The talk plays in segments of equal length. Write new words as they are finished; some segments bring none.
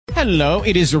Hello,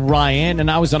 it is Ryan,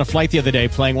 and I was on a flight the other day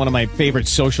playing one of my favorite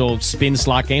social spin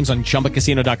slot games on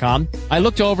ChumbaCasino.com. I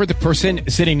looked over at the person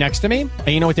sitting next to me, and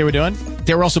you know what they were doing?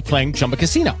 They were also playing Chumba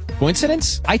Casino.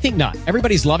 Coincidence? I think not.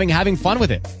 Everybody's loving having fun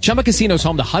with it. Chumba Casino is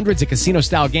home to hundreds of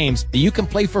casino-style games that you can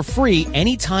play for free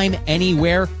anytime,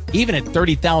 anywhere, even at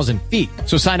 30,000 feet.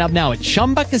 So sign up now at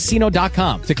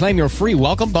ChumbaCasino.com to claim your free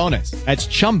welcome bonus. That's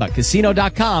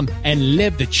ChumbaCasino.com and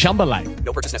live the Chumba life.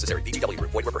 No purchase necessary. VGW.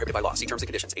 Void where prohibited by law. See terms and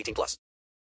conditions. 18+.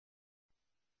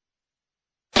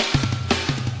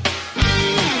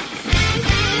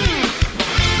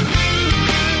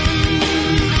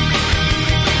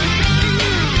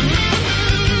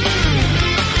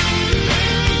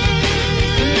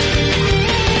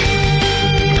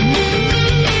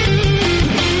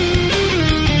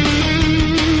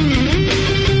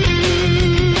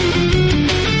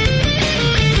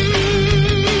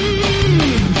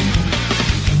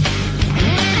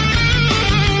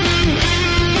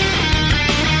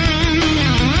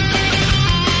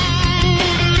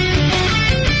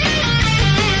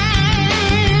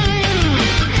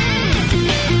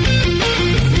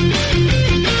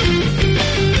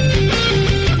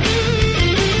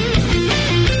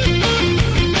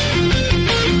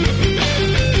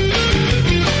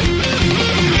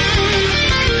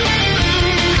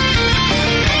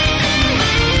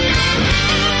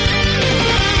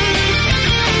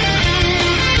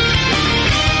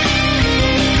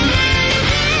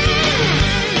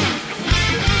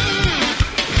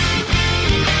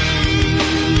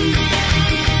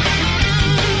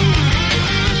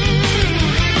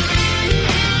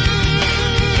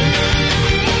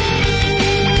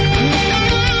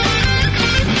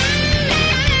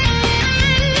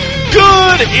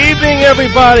 Good evening,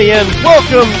 everybody, and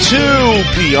welcome to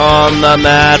Beyond the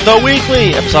Mat, the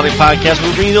weekly episodic podcast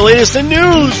where we bring you the latest in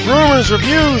news, rumors,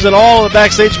 reviews, and all the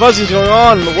backstage fuzzies going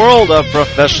on in the world of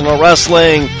professional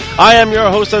wrestling. I am your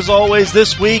host, as always,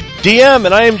 this week, DM,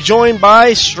 and I am joined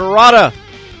by Strata.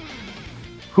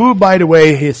 Who, by the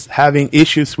way, is having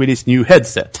issues with his new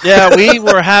headset. Yeah, we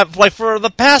were for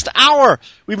the past hour,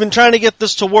 we've been trying to get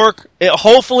this to work.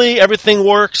 Hopefully, everything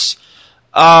works.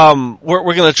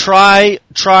 We're going to try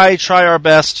our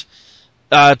best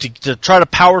to try to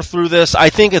power through this. I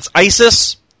think it's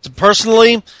ISIS,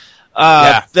 personally,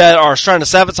 that are trying to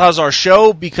sabotage our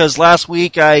show, because last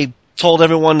week I told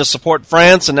everyone to support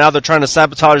France, and now they're trying to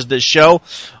sabotage this show.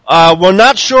 We're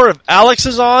not sure if Alex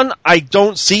is on. I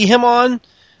don't see him on.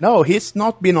 No, he's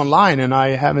not been online, and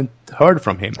I haven't heard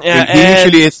from him. Yeah, he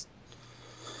usually is.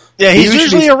 Yeah, he's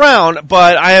usually around,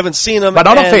 but I haven't seen him. But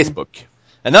not on Facebook.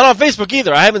 And not on Facebook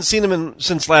either. I haven't seen him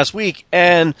since last week.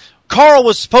 And Carl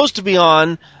was supposed to be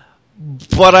on,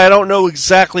 but I don't know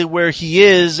exactly where he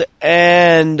is.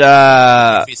 And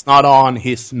if he's not on,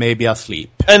 he's maybe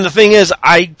asleep. And the thing is,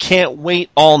 I can't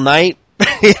wait all night.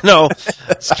 You know,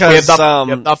 because you have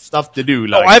enough stuff to do.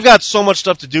 Like. Oh, I've got so much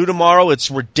stuff to do tomorrow.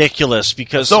 It's ridiculous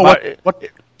because. So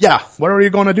what are you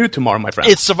going to do tomorrow, my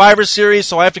friend? It's Survivor Series,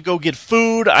 so I have to go get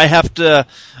food. I have to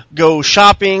go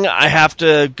shopping. I have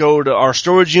to go to our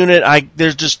storage unit.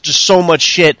 There's just so much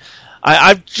shit.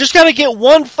 I've just got to get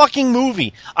one fucking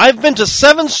movie. I've been to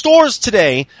 7 stores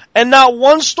today, and not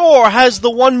one store has the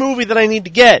one movie that I need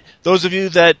to get. Those of you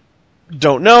that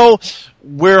don't know,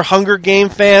 we're Hunger Game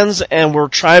fans, and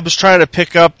I was trying to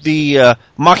pick up the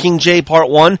Mockingjay Part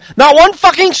 1. Not one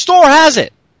fucking store has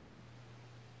it.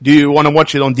 Do you want to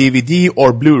watch it on DVD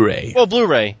or Blu-ray? Well,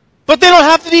 Blu-ray. But they don't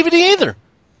have the DVD either.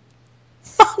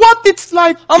 What? It's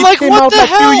like what the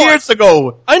hell? 2 years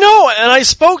ago. I know, and I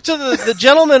spoke to the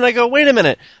gentleman, and I go, wait a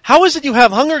minute. How is it you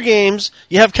have Hunger Games,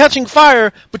 you have Catching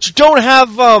Fire, but you don't have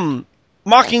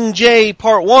Mockingjay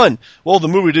Part 1? Well, the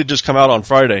movie did just come out on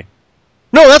Friday.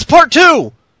 No, that's Part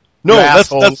 2! No,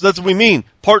 that's what we mean.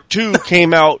 Part 2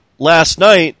 came out last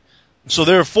night, so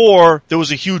therefore, there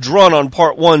was a huge run on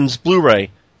Part 1's Blu-ray.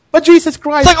 But Jesus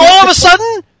Christ. It's like all of a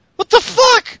sudden? What the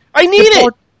fuck? I need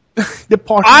it!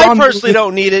 I personally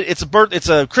don't need it. It's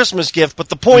a Christmas gift, but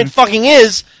the point fucking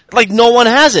is, like, no one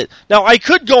has it. Now, I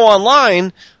could go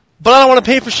online, but I don't want to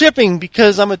pay for shipping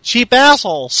because I'm a cheap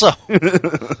asshole, so.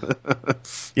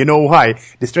 You know why?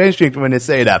 The strange thing when they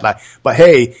say that, like, but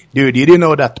hey, dude, you didn't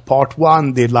know that Part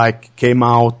 1 came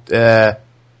out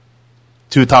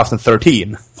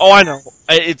 2013. Oh, I know.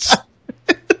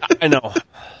 I know.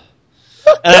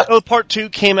 And I know Part 2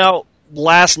 came out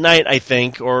last night, I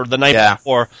think, or the night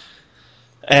before.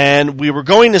 And we were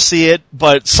going to see it,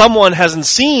 but someone hasn't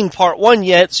seen Part 1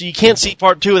 yet, so you can't see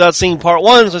Part 2 without seeing Part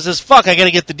 1. So it says, fuck, I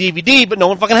gotta get the DVD, but no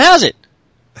one fucking has it.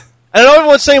 And I know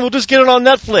everyone's saying, we'll just get it on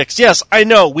Netflix. Yes, I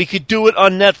know, we could do it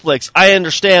on Netflix. I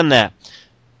understand that.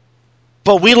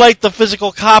 but we like the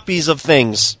physical copies of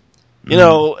things. You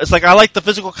know, it's like I like the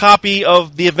physical copy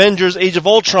of the Avengers Age of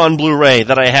Ultron Blu-ray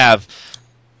that I have.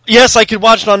 Yes, I could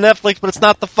watch it on Netflix, but it's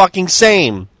not the fucking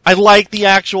same. I like the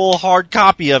actual hard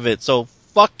copy of it, so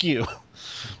fuck you.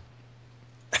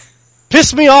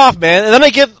 Piss me off, man. And then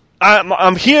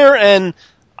I'm here and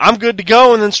I'm good to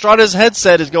go, and then Strata's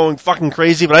headset is going fucking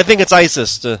crazy, but I think it's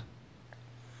ISIS.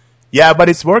 Yeah, but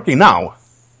it's working now.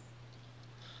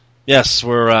 Yes,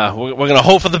 we're gonna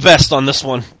hope for the best on this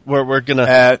one. We're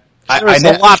gonna. There's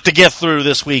a I lot to get through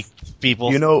this week,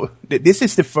 people. You know, this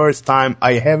is the first time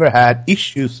I ever had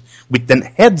issues with an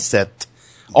headset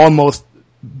almost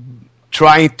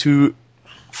trying to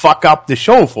fuck up the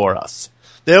show for us.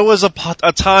 There was a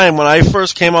time when I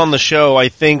first came on the show, I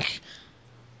think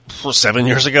 7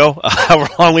 years ago, how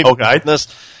long we've been doing this,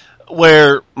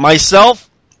 where myself,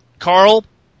 Carl,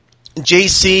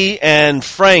 JC, and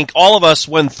Frank, all of us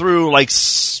went through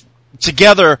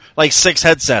together 6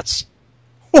 headsets.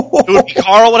 It would be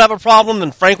Carl would have a problem,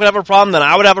 then Frank would have a problem, then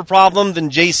I would have a problem, then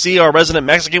JC, our resident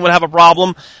Mexican, would have a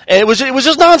problem, and it was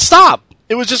just nonstop.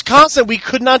 It was just constant. We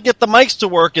could not get the mics to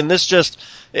work, and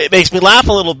it makes me laugh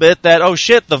a little bit that, oh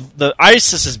shit, the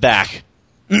ISIS is back.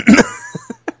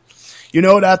 You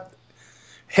know that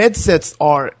headsets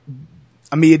are,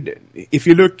 I mean, if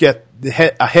you look at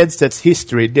a headset's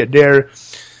history, they're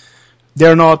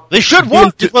not. They should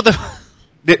work.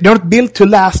 They're not built to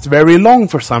last very long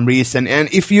for some reason. And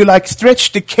if you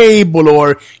stretch the cable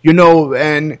or,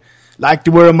 and like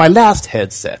they were on my last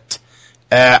headset,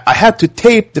 I had to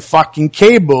tape the fucking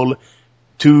cable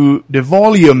to the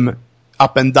volume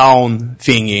up and down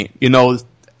thingy,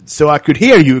 so I could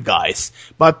hear you guys.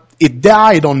 But it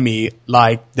died on me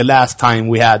the last time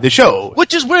we had the show.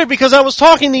 Which is weird because I was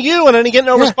talking to you and I didn't get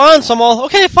no response. I'm all,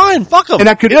 okay, fine, fuck him. And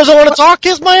he doesn't want to talk,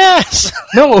 kiss my ass.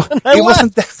 No, it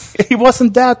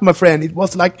wasn't that, my friend. It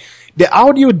was the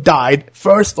audio died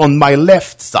first on my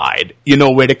left side,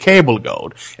 where the cable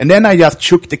goes. And then I just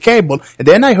shook the cable, and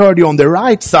then I heard you on the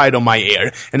right side of my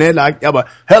ear. And then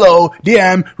hello,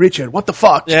 DM, Richard, what the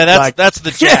fuck? Yeah, that's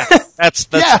the jack. That's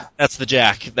the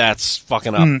jack. That's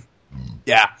fucking up.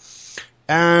 Yeah.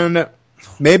 And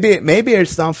maybe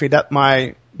it's something that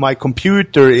my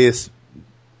computer is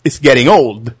getting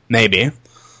old, maybe.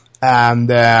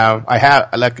 And I have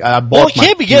I bought. Well, it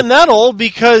can't be getting that old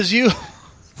because you.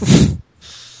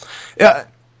 Yeah,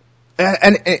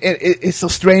 and it's so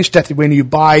strange that when you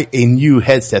buy a new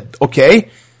headset, okay,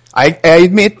 I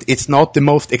admit it's not the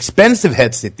most expensive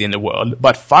headset in the world,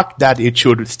 but fuck that, it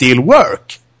should still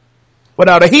work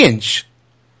without a hinge.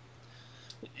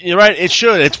 You're right, it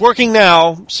should. It's working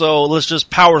now, so let's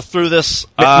just power through this.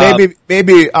 Maybe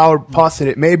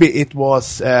it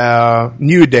was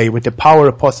New Day with the power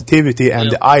of positivity and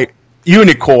the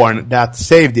unicorn that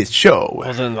saved this show.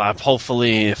 Well, then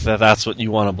hopefully, if that's what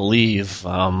you want to believe.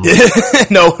 No,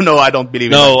 I don't believe.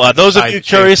 No, those of you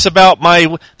curious about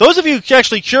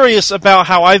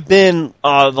how I've been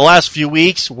the last few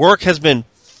weeks, work has been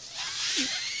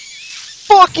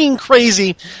fucking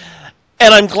crazy.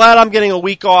 And I'm glad I'm getting a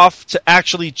week off to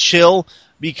actually chill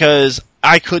because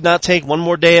I could not take one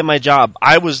more day at my job.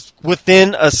 I was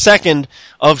within a second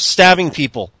of stabbing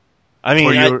people. I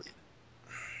mean,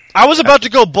 I was about to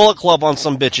go Bullet Club on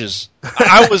some bitches.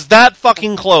 I was that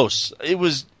fucking close. It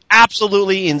was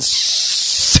absolutely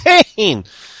insane.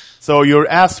 So your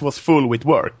ass was full with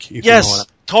work. Yes,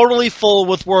 totally full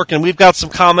with work. And we've got some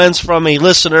comments from a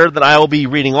listener that I will be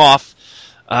reading off.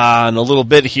 In a little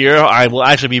bit here, I will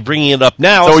actually be bringing it up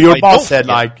now. So your boss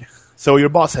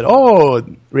said, "Oh,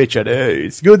 Richard,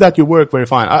 it's good that you work very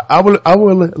fine. I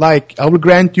will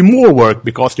grant you more work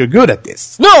because you're good at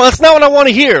this." No, that's not what I want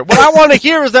to hear. What I want to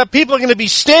hear is that people are going to be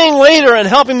staying later and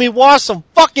helping me wash some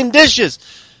fucking dishes.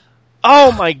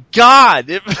 Oh my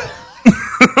God!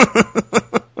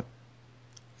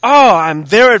 Oh, I'm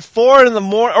there at 4 in the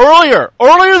morning.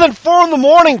 Earlier than 4 in the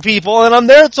morning, people, and I'm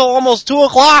there till almost 2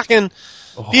 o'clock, and.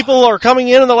 People are coming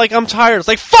in and they're like, I'm tired. It's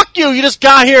like, fuck you, you just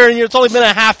got here and it's only been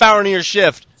a half hour into your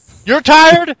shift. You're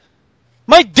tired?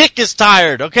 My dick is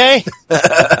tired, okay?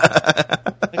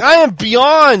 I am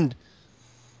beyond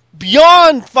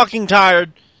fucking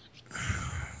tired.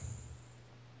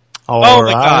 Oh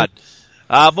my God.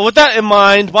 But with that in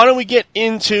mind, why don't we get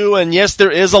into, and yes,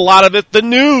 there is a lot of it, the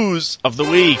news of the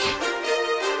week.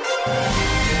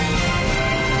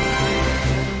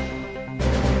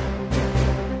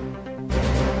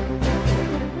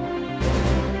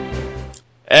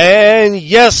 And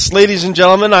yes, ladies and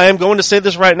gentlemen, I am going to say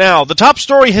this right now. The top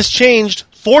story has changed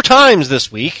 4 times this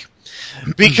week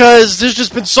because there's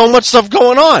just been so much stuff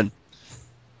going on.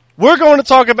 We're going to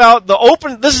talk about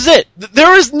this is it.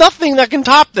 There is nothing that can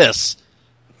top this.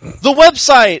 The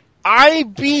website,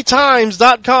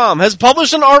 ibtimes.com, has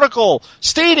published an article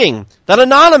stating that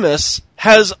Anonymous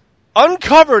has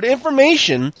uncovered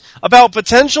information about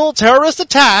potential terrorist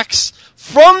attacks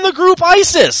from the group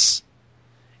ISIS.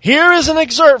 Here is an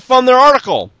excerpt from their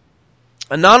article.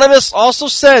 Anonymous also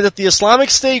said that the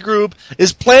Islamic State group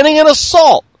is planning an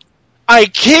assault, I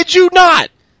kid you not,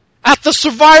 at the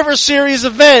Survivor Series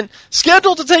event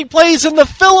scheduled to take place in the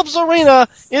Philips Arena.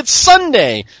 It's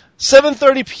Sunday,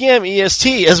 7:30 p.m.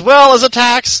 EST, as well as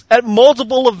attacks at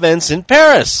multiple events in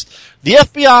Paris. The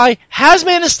FBI has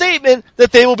made a statement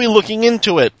that they will be looking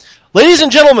into it. Ladies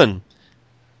and gentlemen,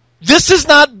 this is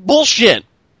not bullshit.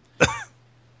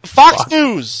 Fox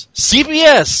News,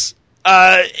 CBS,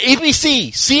 ABC,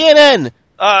 CNN,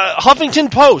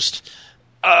 Huffington Post,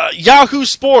 Yahoo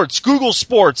Sports, Google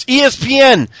Sports,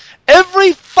 ESPN,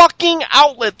 every fucking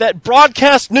outlet that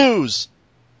broadcasts news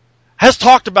has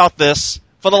talked about this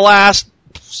for the last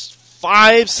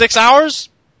 5-6 hours.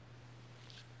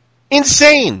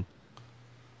 Insane.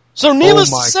 So needless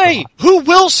to say, who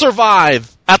will survive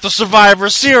at the Survivor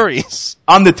Series?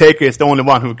 Undertaker is the only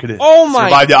one who could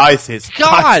survive the ISIS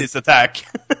attack.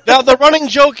 Now the running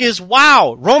joke is,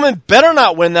 wow, Roman better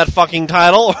not win that fucking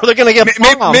title or they're gonna get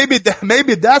bombed.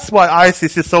 Maybe that's why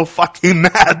ISIS is so fucking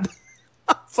mad.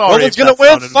 Sorry. Roman's gonna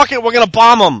win, fuck it, we're gonna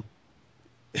bomb him.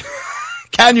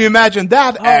 Can you imagine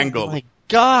that angle? Oh my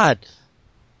god.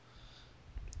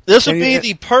 This would be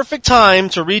the perfect time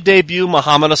to re-debut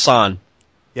Muhammad Hassan.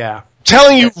 Yeah.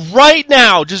 Telling you right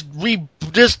now, just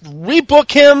rebook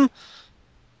him,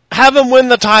 have him win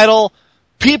the title.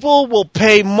 People will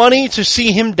pay money to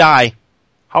see him die.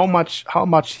 How much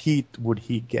heat would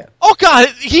he get? Oh god,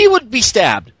 he would be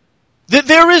stabbed.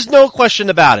 There is no question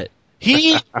about it.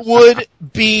 He would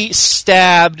be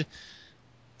stabbed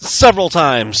several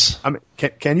times. I mean,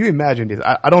 can you imagine this?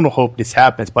 I don't hope this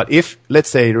happens, but if, let's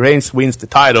say, Reigns wins the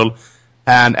title,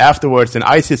 and afterwards an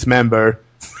ISIS member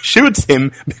shoots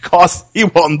him because he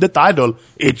won the title,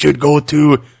 it should go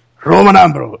to Roman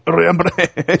Ambrose.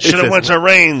 It should have went to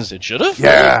Reigns. It should have?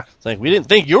 Yeah. It's like, we didn't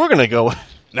think you were going to go.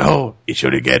 No, it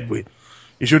should have gone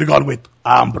with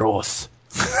Ambrose.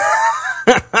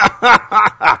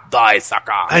 Die,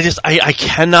 sucker. I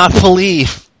cannot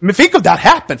believe. I mean, think of that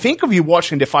happen. Think of you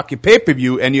watching the fucking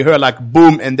pay-per-view and you hear like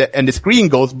boom and the screen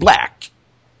goes black.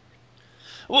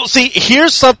 Well, see,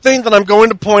 here's something that I'm going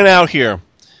to point out here.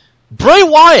 Bray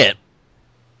Wyatt.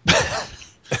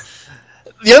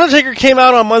 The Undertaker came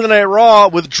out on Monday Night Raw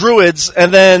with druids,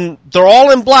 and then they're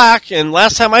all in black, and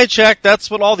last time I checked,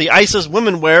 that's what all the ISIS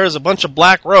women wear, is a bunch of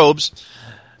black robes.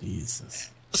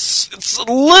 Jesus. It's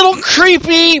a little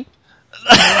creepy.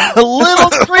 That,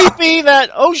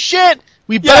 oh shit,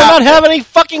 we better not have any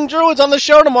fucking druids on the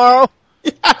show tomorrow.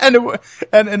 Yeah, and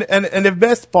the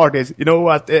best part is, you know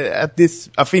what, at this,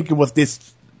 I think it was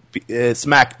this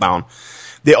SmackDown,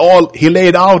 he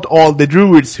laid out all the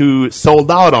druids who sold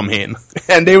out on him,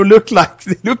 and they looked like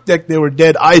they were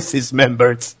dead ISIS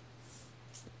members.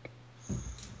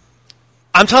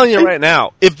 I'm telling you right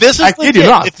now, if this is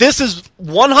legit, if this is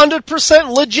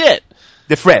 100% legit,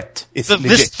 the threat is legit.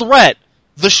 This threat,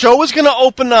 the show is going to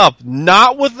open up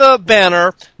not with a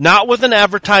banner, not with an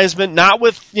advertisement, not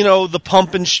with the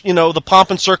pomp and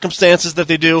circumstances that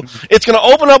they do. It's going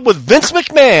to open up with Vince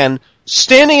McMahon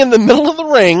standing in the middle of the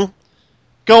ring,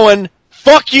 going,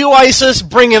 "Fuck you, ISIS,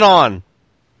 bring it on."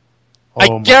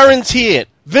 I guarantee it.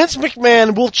 Vince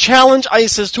McMahon will challenge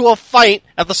ISIS to a fight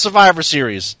at the Survivor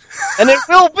Series. And it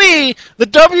will be the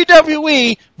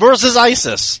WWE versus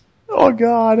ISIS. Oh,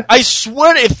 God. I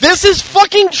swear, if this is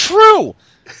fucking true,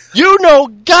 you know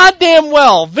goddamn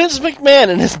well Vince McMahon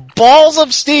and his balls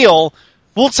of steel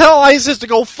will tell ISIS to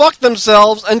go fuck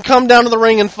themselves and come down to the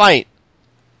ring and fight.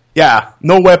 Yeah,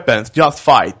 no weapons, just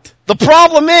fight. The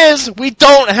problem is, we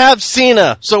don't have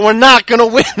Cena, so we're not going to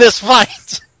win this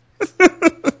fight.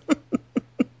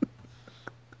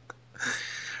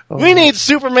 We need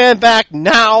Superman back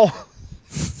now.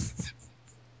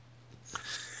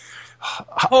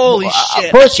 Holy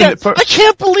shit. I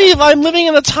can't believe I'm living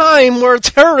in a time where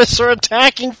terrorists are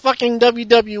attacking fucking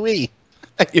WWE.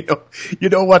 You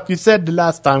know what you said the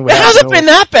last time. It hasn't been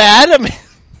that bad. I mean,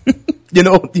 then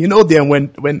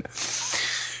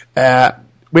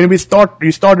when we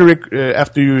started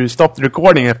after you stopped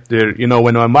recording, after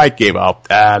when my mic gave out,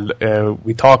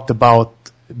 we talked about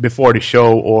before the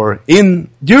show or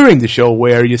during the show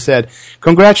where you said,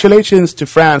 "Congratulations to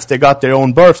France, they got their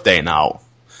own birthday now."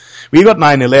 We got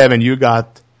 9/11, you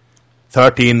got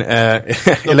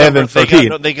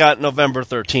 11/13. They got November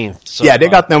 13th. So, yeah, they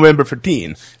got November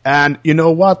 13th. And you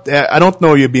know what? I don't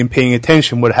know if you've been paying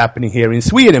attention what's happening here in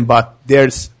Sweden, but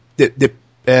there's the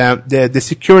the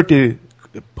security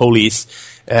police,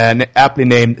 aptly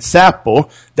named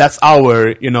Sapo, that's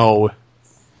our,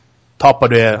 top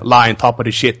of the line, top of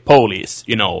the shit police,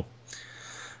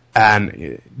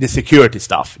 and the security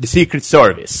stuff, the Secret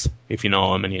Service, if you know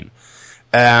what I mean.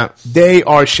 They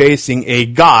are chasing a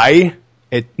guy,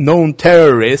 a known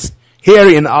terrorist, here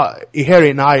in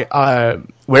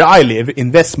where I live,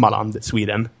 in Västmanland,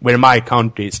 Sweden, where my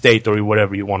country, state, or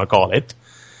whatever you want to call it.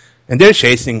 And they're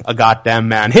chasing a goddamn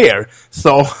man here.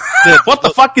 So, what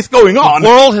the fuck is going on? The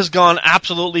world has gone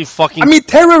absolutely fucking... I mean,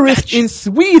 terrorists in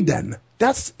Sweden,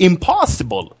 that's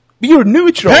impossible. You're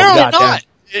neutral, Apparently goddamn. not.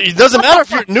 It doesn't matter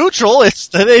if you're neutral,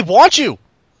 they want you.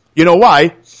 You know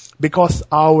why? Because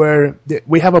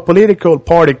we have a political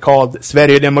party called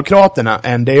Sverigedemokraterna,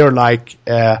 and they are like,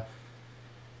 how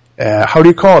do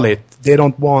you call it? They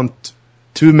don't want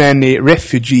too many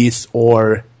refugees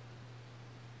or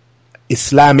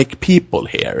Islamic people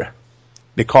here,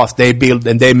 because they build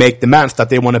and they make demands that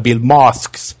they want to build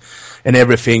mosques and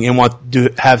everything, and want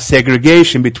to have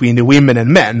segregation between the women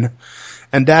and men.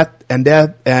 And the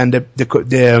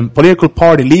political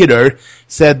party leader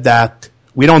said that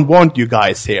we don't want you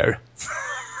guys here.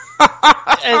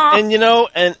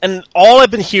 and all I've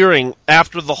been hearing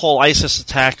after the whole ISIS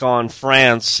attack on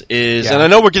France is, and I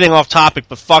know we're getting off topic,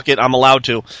 but fuck it, I'm allowed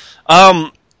to.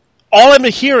 All I've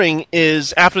been hearing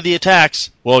is after the attacks,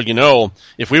 well,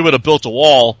 if we would have built a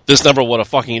wall, this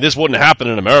wouldn't happen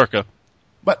in America.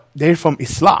 But they're from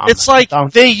Islam. It's like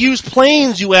they use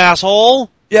planes, you asshole.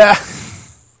 Yeah.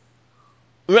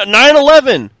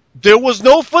 9/11. There was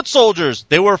no foot soldiers.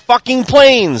 They were fucking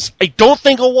planes. I don't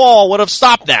think a wall would have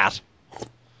stopped that.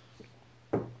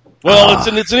 Well,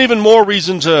 it's an even more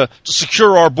reason to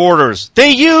secure our borders.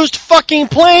 They used fucking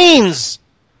planes.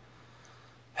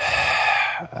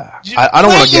 I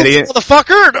don't want to get in.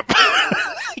 Motherfucker.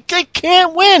 They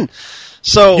can't win.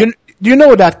 So you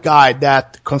know that guy,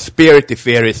 that conspiracy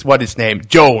theorist, what his name?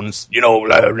 Jones,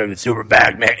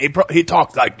 Superbag, man. He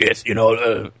talks like this, you know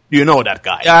that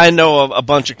guy. Yeah, I know a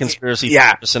bunch of conspiracy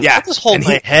theorists. And I just hold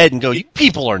my head and go, you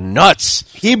people are nuts.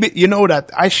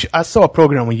 That I saw a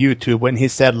program on YouTube when he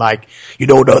said, like,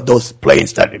 those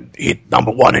planes that hit number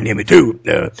 1 and number 2,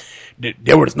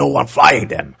 there was no one flying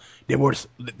them. They were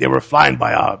flying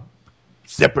by a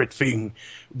separate thing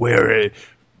where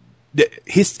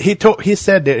he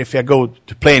said that, if I go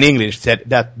to plain English, said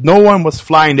that no one was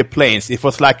flying the planes. It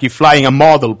was like you're flying a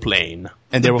model plane,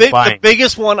 and they were flying. The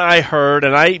biggest one I heard,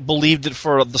 and I believed it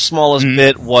for the smallest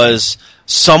bit, was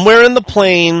somewhere in the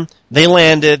plane, they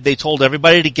landed, they told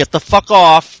everybody to get the fuck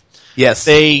off. Yes.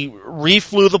 They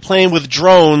reflew the plane with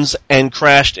drones and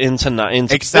crashed into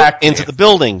the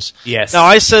buildings. Yes. Now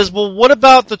I says, well, what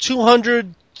about the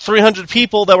 200, 300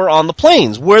 people that were on the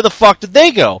planes? Where the fuck did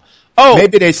they go? Oh,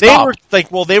 maybe they stopped.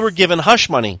 They were given hush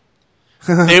money.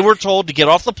 They were told to get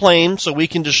off the plane so we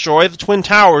can destroy the Twin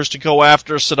Towers to go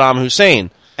after Saddam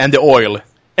Hussein. And the oil.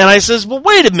 And I says, well,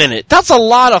 wait a minute. That's a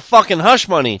lot of fucking hush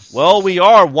money. Well, we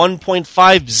are $1.5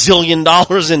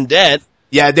 zillion in debt.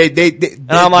 Yeah, and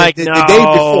I'm like,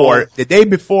 no. The day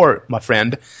before, my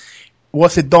friend,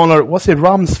 was it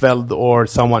Rumsfeld or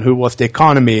someone who was the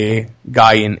economy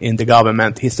guy in the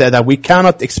government? He said that we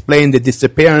cannot explain the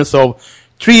disappearance of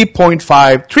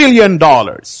 $3.5 trillion.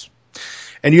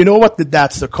 And you know what?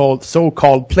 That's a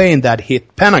so-called plane that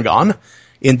hit Pentagon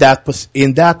in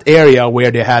that area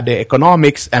where they had the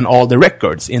economics and all the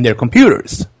records in their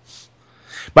computers.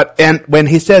 And when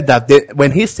he said that,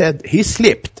 when he said he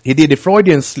slipped, he did a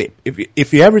Freudian slip.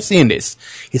 If you ever seen this,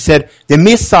 he said the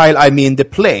missile, the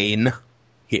plane,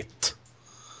 hit.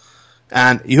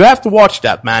 And you have to watch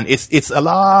that, man. It's a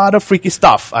lot of freaky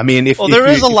stuff. There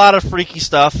is a lot of freaky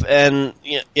stuff, and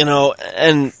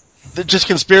and just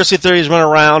conspiracy theories run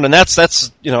around, and that's a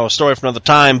story for another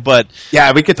time. But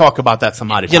yeah, we could talk about that some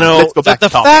other time. Let's go back to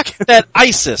topic. The fact that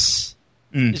ISIS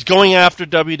is going after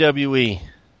WWE.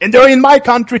 And they're in my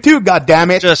country too,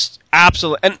 goddammit. Just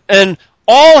absolutely. And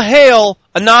all hail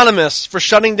Anonymous for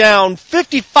shutting down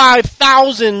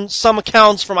 55,000 some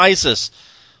accounts from ISIS.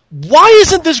 Why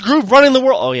isn't this group running the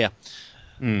world? Oh, yeah.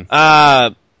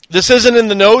 This isn't in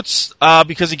the notes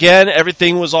because, again,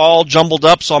 everything was all jumbled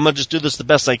up, so I'm going to just do this the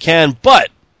best I can. But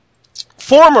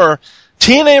former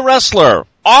TNA wrestler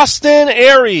Austin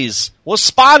Aries was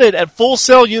spotted at Full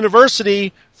Sail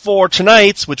University for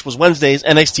tonight's, which was Wednesday's,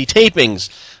 NXT tapings.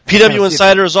 PW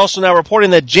Insider is also now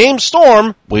reporting that James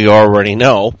Storm, we already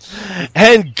know,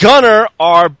 and Gunner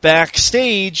are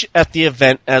backstage at the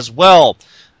event as well.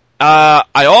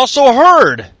 I also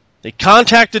heard they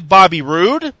contacted Bobby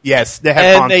Roode. Yes, they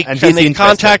have, and they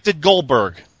contacted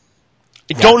Goldberg.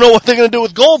 I don't know what they're going to do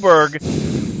with Goldberg,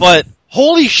 but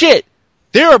holy shit,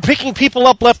 They are picking people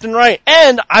up left and right.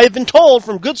 And I've been told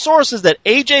from good sources that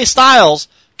AJ Styles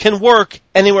can work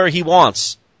anywhere he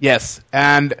wants. Yes,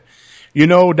 and you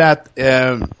know that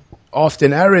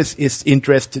Austin Aries is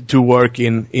interested to work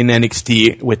in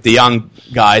NXT with the young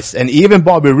guys, and even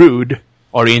Bobby Roode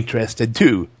are interested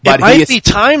too. But it might be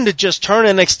time to just turn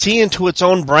NXT into its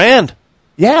own brand.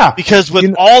 Yeah. Because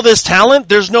with all this talent,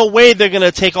 there's no way they're going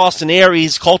to take Austin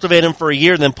Aries, cultivate him for a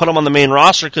year, then put him on the main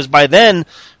roster, because by then,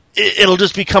 it'll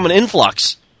just become an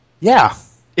influx. Yeah.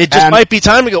 It just might be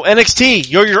time to go, NXT,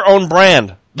 you're your own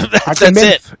brand. That's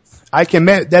it.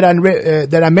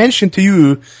 That I mentioned to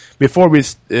you before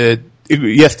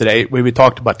yesterday, when we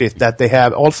talked about this, that they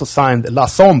have also signed La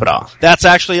Sombra. That's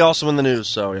actually also in the news,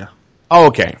 so yeah. Oh,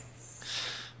 okay.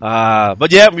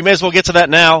 But yeah, we may as well get to that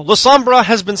now. La Sombra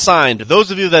has been signed.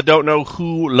 Those of you that don't know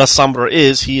who La Sombra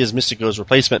is, he is Mystico's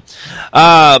replacement.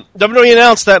 WWE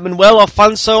announced that Manuel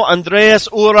Alfonso Andreas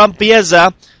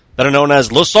Urampieza, better known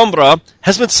as La Sombra,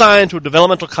 has been signed to a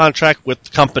developmental contract with the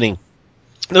company.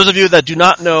 Those of you that do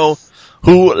not know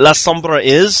who La Sombra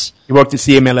is, he worked at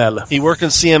CMLL. He worked in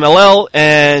CMLL,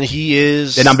 and he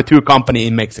is the number 2 company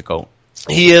in Mexico.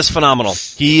 He is phenomenal.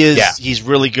 He's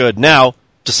really good. Now,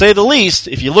 to say the least,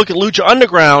 if you look at Lucha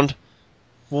Underground,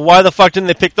 well, why the fuck didn't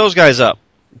they pick those guys up?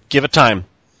 Give it time.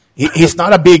 He's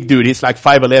not a big dude. He's like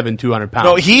 5'11", 200 pounds.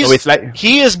 No, he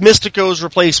is Mystico's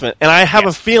replacement, and I have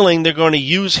a feeling they're going to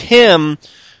use him.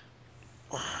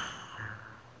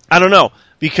 I don't know,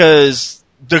 because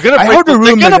they're going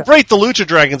to break the Lucha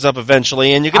Dragons up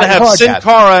eventually, and you're going to have Sin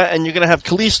Cara, and you're going to have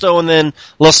Kalisto, and then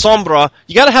La Sombra.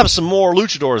 You got to have some more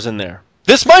luchadors in there.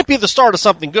 This might be the start of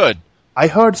something good. I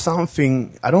heard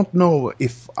something, I don't know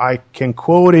if I can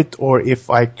quote it or if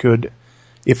there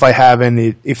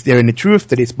any truth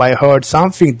to this, but I heard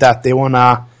something that they want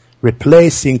to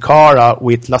replace Sin Cara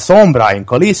with La Sombra and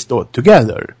Kalisto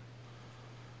together.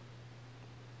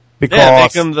 Because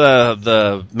make them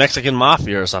the Mexican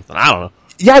Mafia or something, I don't know.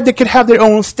 Yeah, they could have their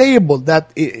own stable,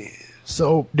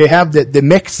 so they have the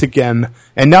Mexican,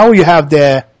 and now you have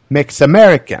the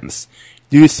Mex-Americans.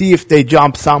 Do you see if they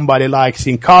jump somebody like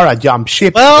Sin Cara jump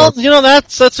ship? Well,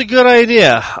 that's a good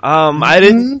idea. I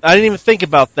didn't even think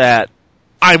about that.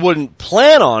 I wouldn't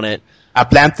plan on it. I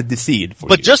planted the seed for you.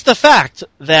 But just the fact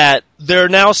that they're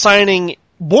now signing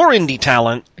more indie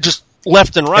talent just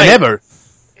left and right. Never.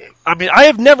 I mean, I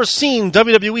have never seen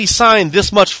WWE sign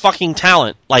this much fucking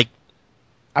talent. Like,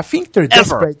 I think they're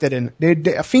desperate,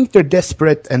 I think they're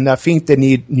desperate, and I think they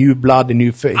need new blood and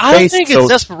new face. I don't think it's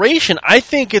desperation. I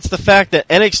think it's the fact that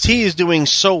NXT is doing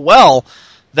so well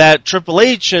that Triple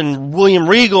H and William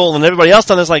Regal and everybody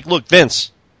else on is like, look,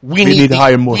 Vince, we need to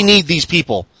hire more. We need these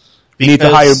people. We need to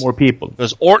hire more people.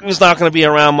 Because Orton's not going to be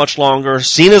around much longer.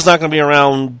 Cena's not going to be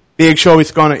around. Big Show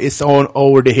is on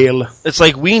over the hill. It's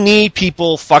like, we need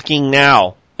people fucking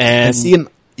now. And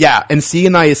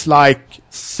Cena is like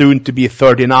soon to be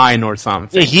 39 or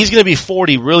something. Yeah, he's going to be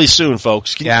 40 really soon,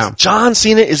 folks. Yeah. John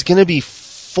Cena is going to be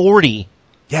 40.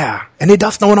 Yeah, and he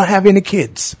doesn't want to have any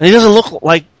kids. And he doesn't look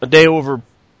like a day over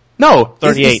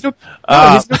 38.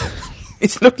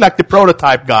 He's looked like the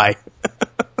prototype guy.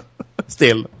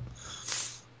 Still.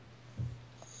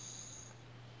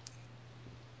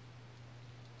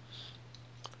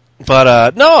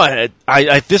 But, no,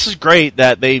 this is great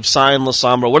that they've signed La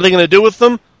Sombra. What are they going to do with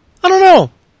them? I don't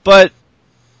know. But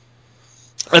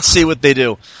let's see what they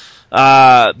do.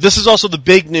 This is also the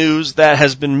big news that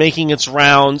has been making its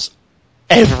rounds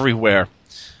everywhere.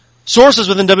 Sources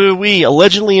within WWE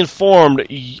allegedly informed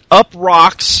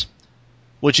Uproxx,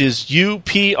 which is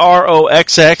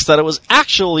UPROXX, that it was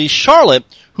actually Charlotte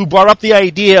who brought up the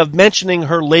idea of mentioning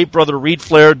her late brother Reid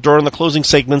Flair during the closing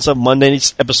segments of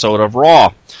Monday's episode of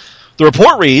Raw. The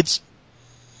report reads,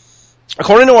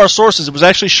 according to our sources, it was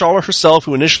actually Charlotte herself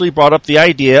who initially brought up the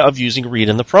idea of using Reid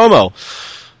in the promo.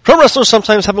 Pro wrestlers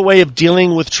sometimes have a way of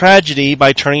dealing with tragedy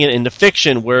by turning it into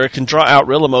fiction, where it can draw out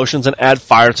real emotions and add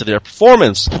fire to their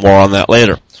performance. More on that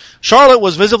later. Charlotte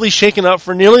was visibly shaken up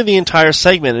for nearly the entire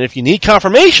segment, and if you need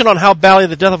confirmation on how badly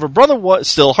the death of her brother was, it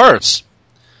still hurts.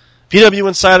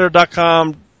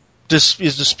 PWInsider.com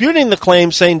is disputing the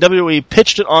claim, saying WWE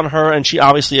pitched it on her and she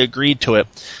obviously agreed to it.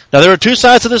 Now there are two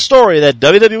sides to this story. That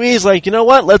WWE is like, you know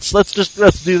what? Let's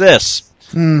do this.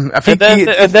 I think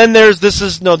and then there's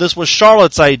this was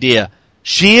Charlotte's idea.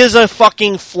 She is a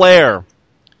fucking Flair.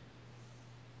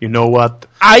 You know what?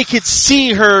 I could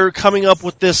see her coming up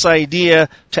with this idea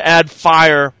to add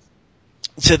fire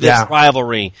to this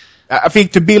rivalry. I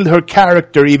think to build her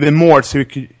character even more so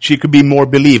she could be more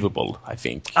believable, I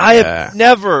think. I have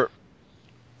never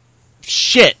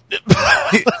shit.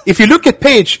 If you look at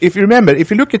Paige, if you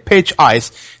look at Paige's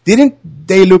eyes, didn't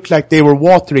they look like they were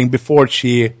watering before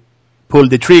she pulled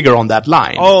the trigger on that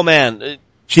line? Oh man.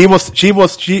 She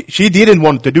didn't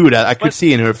want to do that. I could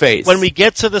see in her face. When we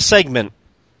get to the segment,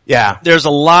 yeah, there's a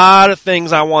lot of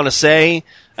things I want to say,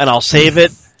 and I'll save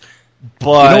it.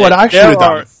 But you know what I should have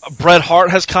done? Bret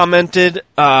Hart has commented.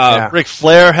 Ric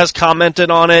Flair has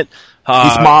commented on it.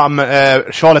 His mom,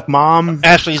 Charlotte's mom.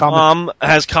 Ashley's mom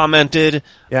has commented.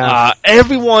 Yeah.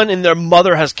 Everyone and their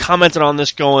mother has commented on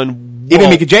this going, whoa. Even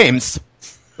Mickey James.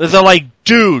 They're like,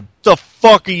 dude, the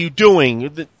fuck are you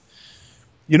doing?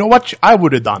 You know what I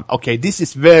would have done? Okay, this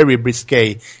is very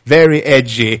risque, very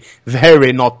edgy,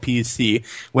 very not PC.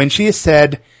 When she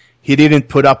said he didn't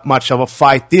put up much of a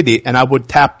fight, did he? And I would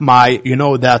tap my, you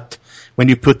know that when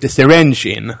you put the syringe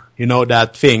in, you know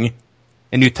that thing,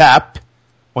 and you tap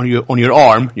on your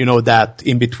arm, you know that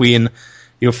in between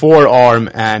your forearm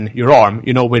and your arm,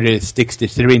 you know where it sticks the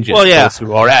syringes. Well, yeah. Those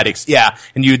who are addicts, yeah.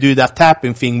 And you do that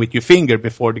tapping thing with your finger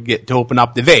before to open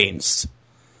up the veins.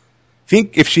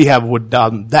 Think if she would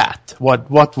done that,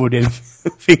 what would it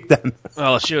think then?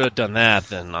 Well, if she would have done that,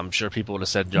 then I'm sure people would have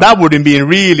said, that would have been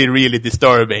really, really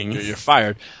disturbing. You're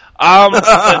fired.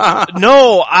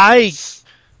 No, I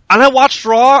watched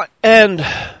Raw, and...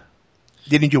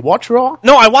 Didn't you watch Raw?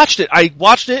 No, I watched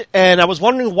it, and I was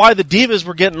wondering why the Divas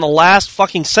were getting the last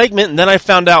fucking segment, and then I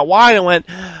found out why, and I went,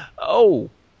 oh.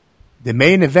 The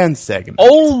main event segment.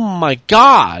 Oh my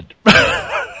god.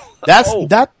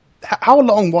 How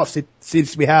long was it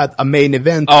since we had a main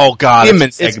event? Oh god,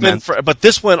 it's been but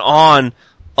this went on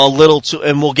a little too,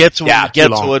 and we'll get to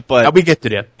it. But we get to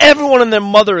that. Everyone and their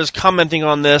mother is commenting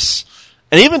on this,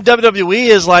 and even WWE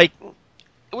is like,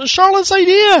 it was Charlotte's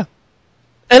idea,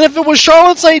 and if it was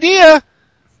Charlotte's idea,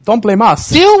 don't blame us.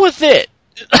 Deal with it.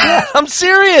 I'm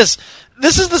serious.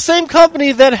 This is the same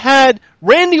company that had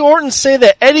Randy Orton say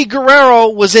that Eddie Guerrero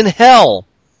was in hell.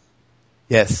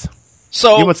 Yes.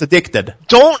 So he was addicted.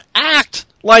 Don't act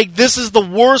like this is the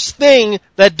worst thing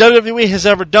that WWE has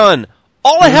ever done.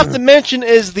 All I have to mention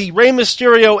is the Rey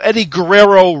Mysterio Eddie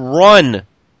Guerrero run,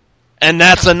 and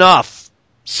that's enough.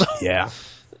 So, yeah.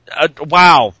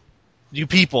 Wow. You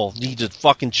people need to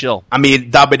fucking chill. I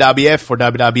mean, WWF or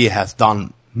WWE has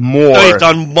done more. They've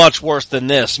done much worse than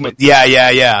this. But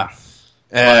Yeah.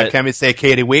 Can we say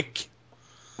Katie Wick?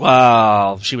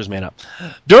 Well, she was made up.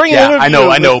 During an interview,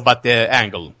 I know, but the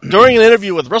angle. During an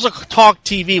interview with Wrestle Talk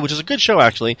TV, which is a good show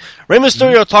actually, Rey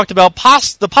Mysterio talked about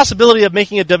the possibility of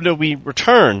making a WWE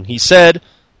return. He said,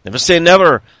 "Never say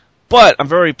never, but I'm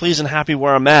very pleased and happy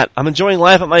where I'm at. I'm enjoying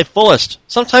life at my fullest.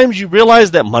 Sometimes you realize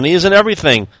that money isn't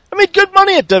everything. I made good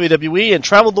money at WWE and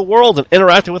traveled the world and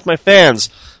interacted with my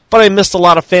fans, but I missed a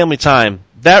lot of family time.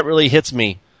 That really hits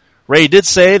me." Ray did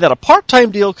say that a part-time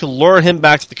deal could lure him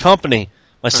back to the company.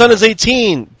 My son is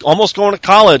 18, almost going to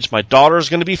college. My daughter is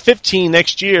going to be 15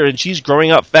 next year, and she's growing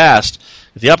up fast.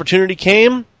 If the opportunity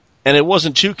came, and it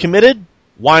wasn't too committed,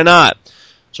 why not?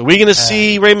 So are we going to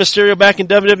see Rey Mysterio back in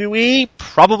WWE?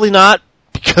 Probably not,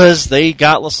 because they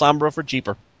got La Sombra for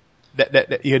cheaper.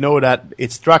 You know that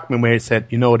it struck me when it said,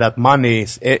 you know, that money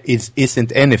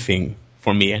isn't anything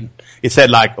for me. And it said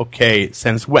like, okay,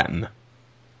 since when?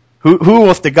 Who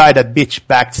was the guy that bitched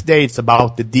backstage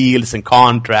about the deals and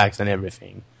contracts and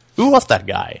everything? Who was that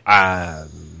guy?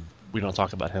 We don't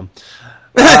talk about him.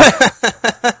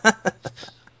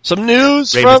 Some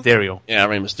news Rey from... Mysterio. Yeah,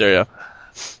 Rey Mysterio.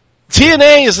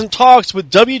 TNA is in talks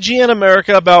with WGN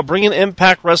America about bringing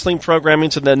Impact Wrestling programming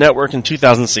to the network in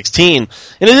 2016.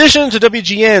 In addition to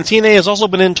WGN, TNA has also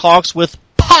been in talks with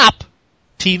Pop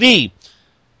TV.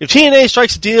 If TNA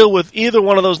strikes a deal with either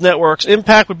one of those networks,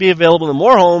 Impact would be available in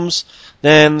more homes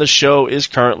than the show is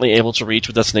currently able to reach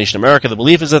with Destination America. The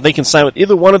belief is that they can sign with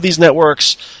either one of these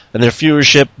networks, and their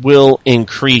viewership will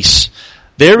increase.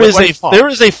 There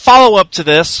is a follow-up to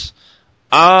this.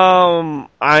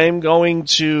 I'm going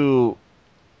to...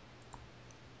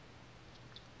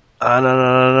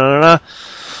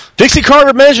 Dixie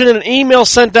Carter mentioned in an email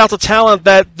sent out to talent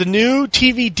that the new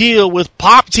TV deal with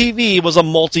Pop TV was a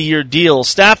multi-year deal.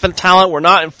 Staff and talent were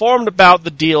not informed about the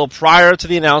deal prior to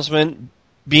the announcement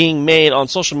being made on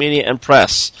social media and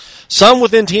press. Some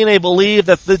within TNA believe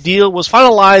that the deal was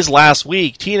finalized last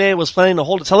week. TNA was planning to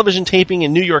hold a television taping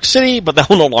in New York City, but that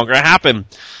will no longer happen.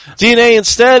 TNA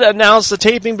instead announced the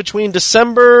taping between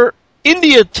December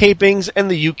India tapings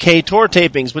and the UK tour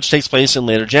tapings, which takes place in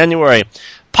later January.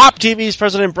 Pop TV's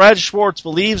president Brad Schwartz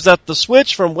believes that the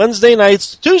switch from Wednesday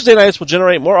nights to Tuesday nights will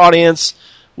generate more audience,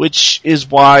 which is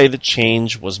why the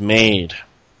change was made.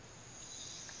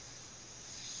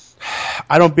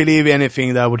 I don't believe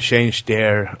anything that would change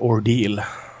their ordeal,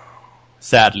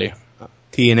 sadly.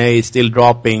 TNA is still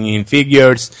dropping in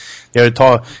figures. Their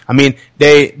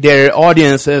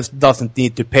audiences doesn't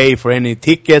need to pay for any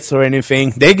tickets or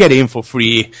anything. They get in for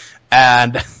free,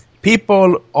 and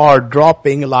people are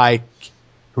dropping like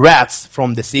rats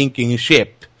from the sinking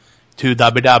ship to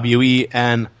WWE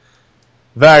and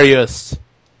various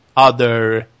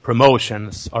other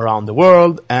promotions around the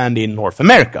world and in North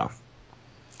America.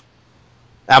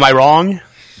 Am I wrong?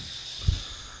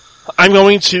 I'm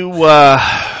going to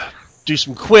do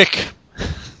some quick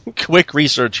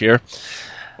research here.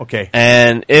 Okay.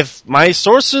 And if my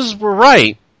sources were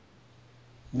right,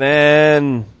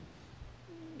 then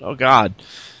oh god.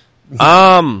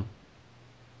 I'm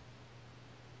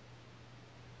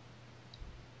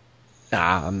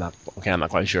not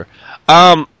quite sure.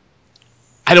 I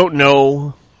don't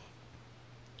know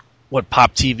what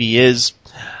Pop TV is.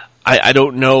 I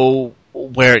don't know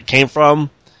where it came from.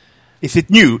 Is it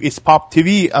new? Is Pop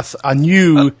TV as a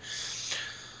new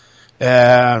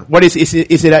what is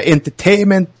it an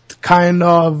entertainment kind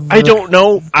of I don't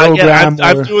know. program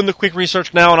I'm doing the quick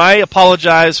research now, and I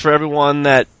apologize for everyone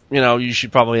that, you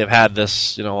should probably have had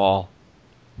this, all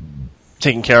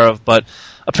taken care of, but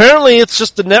apparently it's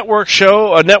just a network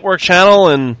show, a network channel,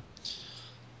 and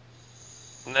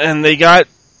they got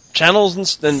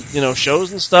channels and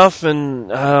shows and stuff,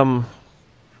 and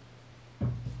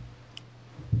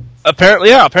apparently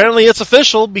it's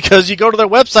official because you go to their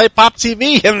website, Pop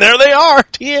TV, and there they are,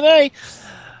 TNA.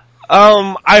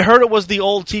 I heard it was the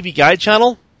old TV Guide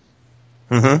channel.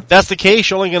 Mm-hmm. If that's the case,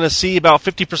 you're only going to see about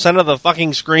 50% of the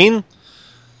fucking screen.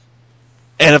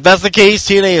 And if that's the case,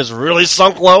 TNA is really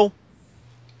sunk low.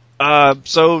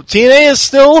 So TNA is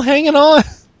still hanging on.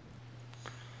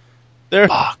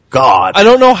 Oh, God. I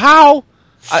don't know how.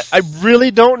 I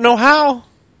really don't know how.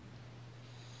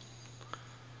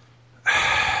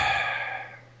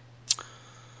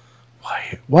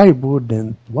 Why would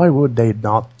they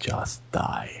not just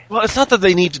die? Well, it's not that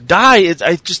they need to die.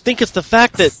 I just think it's the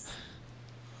fact that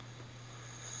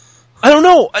I don't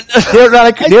know.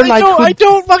 I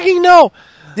don't fucking know.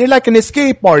 They're like an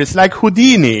escape artist, like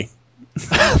Houdini.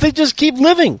 They just keep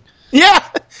living. Yeah,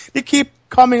 they keep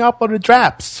coming up with the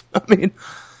traps. In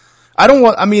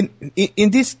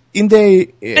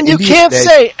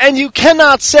you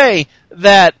cannot say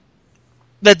that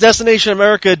Destination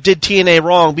America did TNA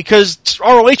wrong because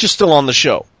ROH is still on the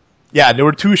show. Yeah, there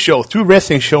were two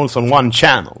wrestling shows on one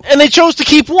channel. And they chose to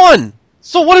keep one.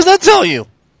 So what does that tell you?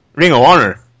 Ring of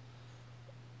Honor.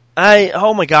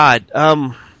 Oh my god.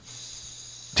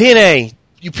 TNA,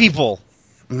 you people.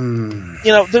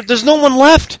 There's no one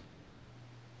left.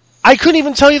 I couldn't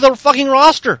even tell you the fucking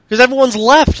roster because everyone's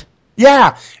left.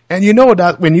 Yeah, and you know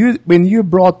that when you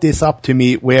brought this up to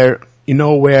me, where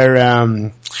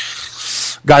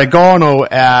Gargano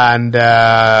and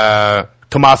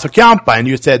Tommaso Ciampa, and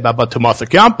you said, but Tommaso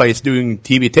Ciampa is doing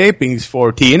TV tapings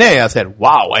for TNA. I said,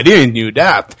 wow, I didn't knew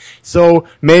that. So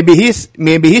maybe he's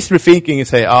rethinking and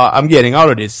say, I'm getting out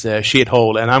of this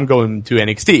shithole and I'm going to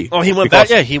NXT. Oh, he went back.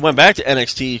 Yeah, he went back to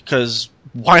NXT because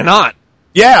why not?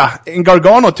 Yeah, and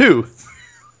Gargano too.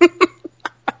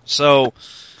 So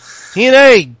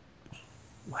TNA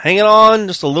hanging on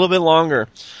just a little bit longer.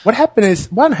 What happened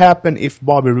if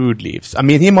Bobby Roode leaves? I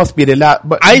mean, he must be the last.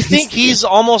 But I think he's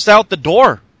almost out the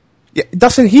door. Yeah,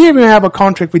 doesn't he even have a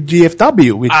contract with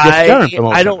GFW? With Jeff Jarrett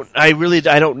promotion? I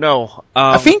don't know.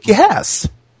 I think he has.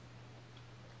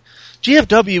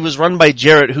 GFW was run by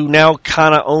Jarrett, who now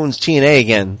kind of owns TNA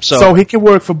again. So he can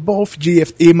work for both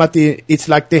GFW. It's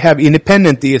like they have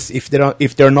independent deals if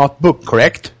they're not booked,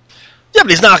 correct? Yeah,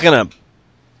 but he's not gonna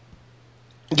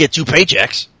get 2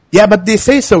 paychecks. Yeah, but they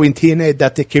say so in TNA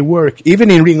that they can work. Even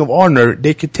in Ring of Honor,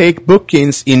 they could take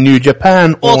bookings in New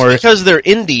Japan Well, it's because they're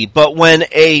indie, but when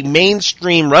a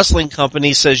mainstream wrestling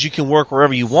company says you can work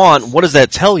wherever you want, what does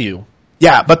that tell you?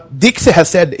 Yeah, but Dixie has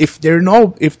said if there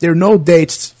are no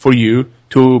dates for you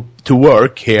to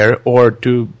work here or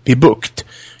to be booked,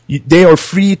 they are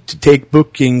free to take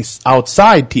bookings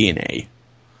outside TNA.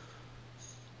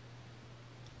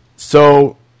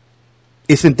 So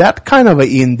isn't that kind of an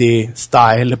indie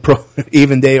style?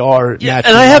 Even they are. Yeah,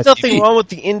 and I have nothing wrong with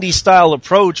the indie style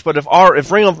approach, but if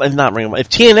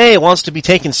TNA wants to be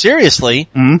taken seriously,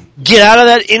 get out of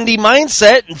that indie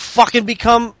mindset and fucking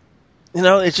become.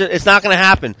 It's not going to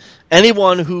happen.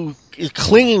 Anyone who is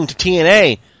clinging to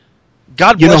TNA,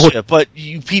 God bless you, but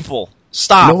you people,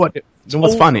 stop. You know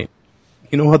what's funny?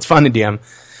 You know what's funny, DM?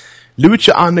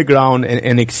 Lucha Underground and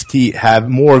NXT have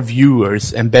more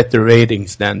viewers and better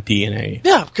ratings than TNA.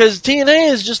 Yeah, because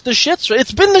TNA is just the shit.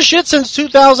 It's been the shit since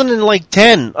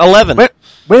 2010, 11.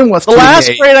 When was the last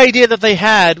great idea that they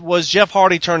had was Jeff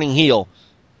Hardy turning heel.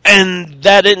 And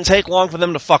that didn't take long for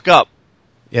them to fuck up.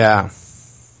 Yeah.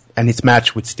 And his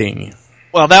match with Sting.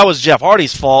 Well, that was Jeff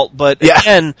Hardy's fault, but Yeah.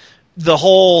 again, the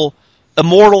whole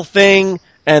Immortal thing,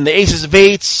 and the Aces of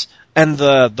Eights, and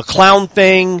the Clown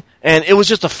thing, and it was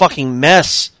just a fucking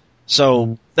mess.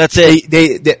 So, that's it.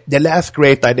 The last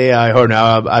great idea I heard,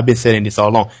 now I've been saying this all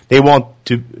along, they want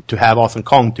to have Awesome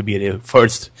Kong to be the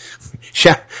first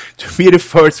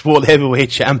world heavyweight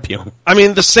champion. I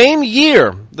mean, the same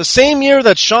year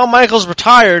that Shawn Michaels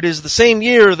retired is the same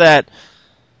year that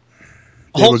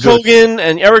Hulk Hogan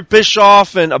and Eric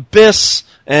Bischoff and Abyss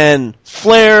and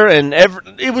Flair and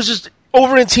it was just,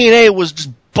 over in TNA, it was just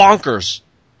bonkers.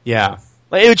 Yeah.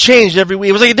 Like, it would change every week.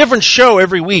 It was like a different show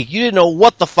every week. You didn't know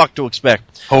what the fuck to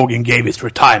expect. Hogan gave his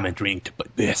retirement ring to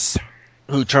Abyss.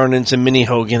 Who turned into Mini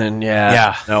Hogan and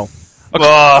Yeah. No.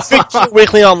 Okay.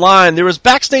 Weekly Online, there was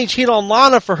backstage heat on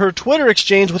Lana for her Twitter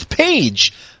exchange with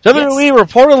Paige. WWE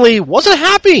reportedly wasn't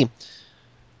happy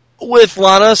with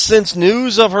Lana since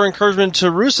news of her encouragement to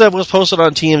Rusev was posted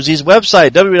on TMZ's website.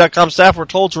 WWE.com staff were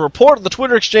told to report the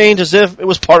Twitter exchange as if it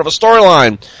was part of a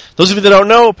storyline. Those of you that don't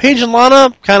know, Paige and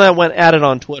Lana kind of went at it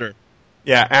on Twitter.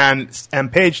 Yeah,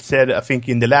 and Paige said, I think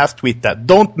in the last tweet, that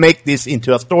don't make this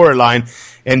into a storyline,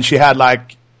 and she had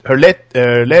like her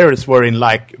letters were in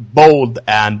like bold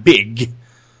and big.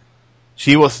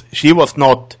 She was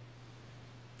not,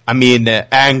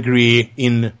 angry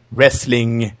in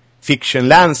wrestling fiction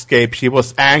landscape. She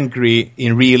was angry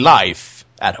in real life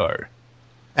at her,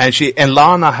 and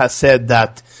Lana has said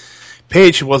that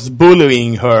Paige was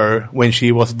bullying her when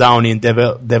she was down in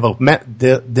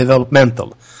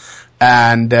developmental.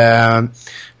 And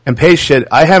Paige said,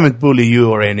 I haven't bullied you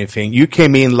or anything. You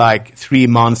came in like 3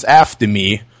 months after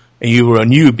me, and you were a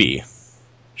newbie.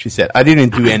 She said, I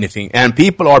didn't do anything. And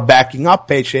people are backing up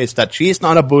Paige says that she's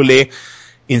not a bully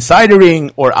inside the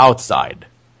ring or outside.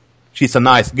 She's a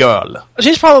nice girl.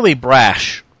 She's probably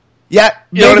brash. Yeah,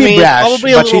 You know what I maybe mean? brash.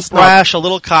 Probably a but little she's brash, a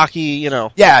little cocky,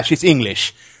 Yeah, she's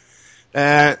English.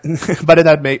 But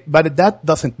that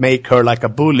doesn't make her like a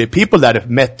bully. People that have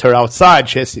met her outside,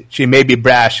 she may be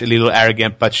brash, a little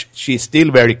arrogant, but she's still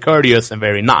very courteous and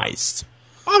very nice.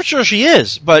 I'm sure she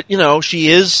is, but, she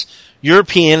is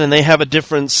European and they have a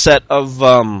different set of,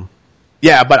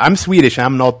 Yeah, but I'm Swedish and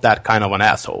I'm not that kind of an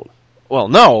asshole. Well,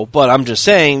 no, but I'm just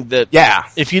saying that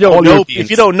if you don't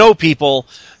know people,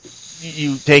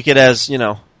 you take it as,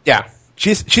 Yeah.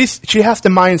 She has the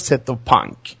mindset of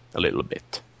Punk a little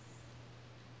bit.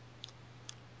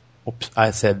 Oops, I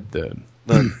said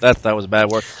that was a bad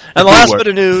word. And the last bit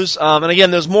of news, and again,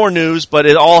 there's more news, but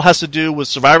it all has to do with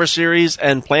Survivor Series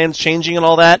and plans changing and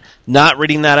all that. Not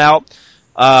reading that out.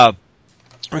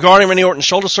 Regarding Randy Orton's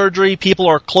shoulder surgery, people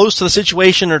are close to the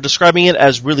situation are describing it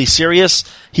as really serious.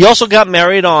 He also got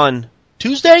married on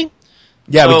Tuesday.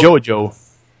 Yeah, with JoJo.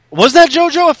 Was that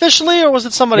JoJo officially, or was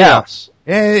it somebody else?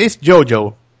 Yeah, it's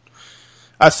JoJo.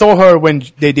 I saw her when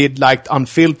they did like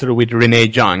Unfiltered with Renee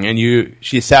Young, and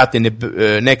she sat in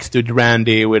the next to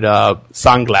Randy with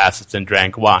sunglasses and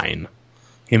drank wine.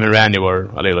 Him and Randy were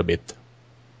a little bit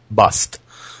bust.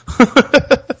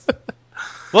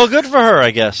 Well, good for her,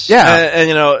 I guess. Yeah.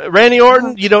 And Randy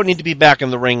Orton, you don't need to be back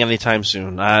in the ring anytime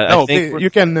soon. I think you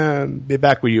can be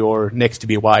back with your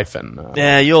next-to-be wife.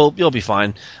 Yeah, you'll be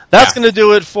fine. That's going to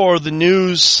do it for the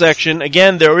news section.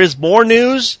 Again, there is more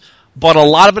news, but a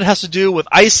lot of it has to do with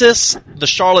ISIS, the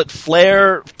Charlotte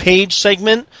Flair Page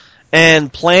segment,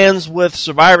 and plans with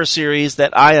Survivor Series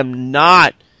that I am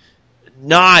not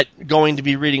going to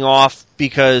be reading off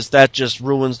because that just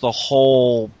ruins the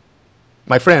whole...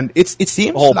 My friend, it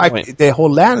seems like the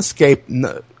whole landscape,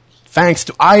 thanks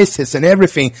to ISIS and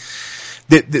everything,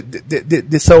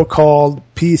 the so-called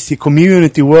PC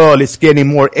community world is getting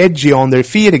more edgy on their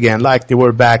feet again, like they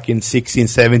were back in 16,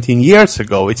 17 years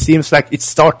ago. It seems like it's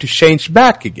starting to change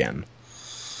back again.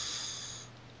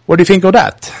 What do you think of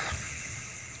that?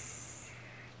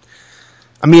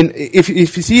 I mean, if you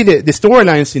see the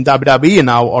storylines in WWE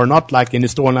now are not like in the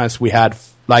storylines we had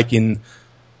like in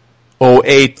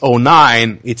 08,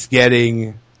 09, it's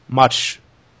getting much.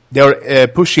 They're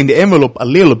pushing the envelope a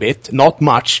little bit, not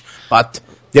much, but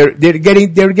they're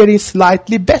getting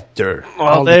slightly better.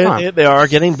 Well, they are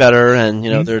getting better, and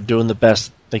they're doing the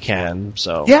best they can.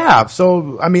 So yeah,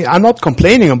 so I mean, I'm not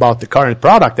complaining about the current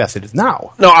product as it is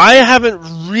now. No, I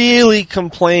haven't really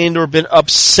complained or been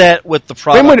upset with the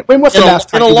product. When was the last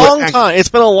time? In a long time. It's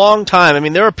been a long time. I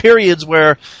mean, there are periods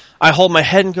where I hold my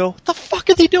head and go, "What the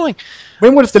fuck are they doing?"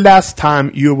 When was the last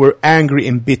time you were angry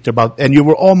and bitter about, and you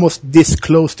were almost this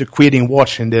close to quitting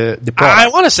watching the product? I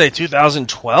want to say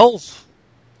 2012.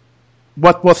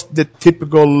 What was the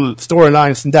typical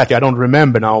storylines in that? I don't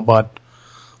remember now, but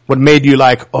What made you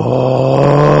like,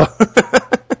 oh?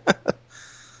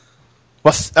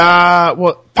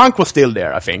 Punk was still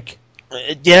there, I think.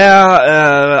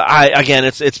 Yeah,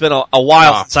 it's been a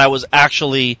while since I was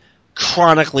actually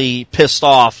chronically pissed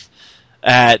off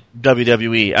at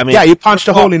WWE. I mean, yeah, you punched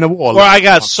a hole in the wall. Where I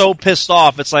got so pissed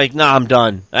off, it's like, nah, I'm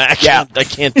done. I can't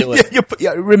do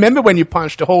it. Remember when you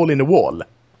punched a hole in the wall?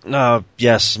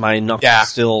 Yes, my knuckle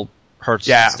still hurts.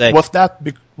 Yeah, to this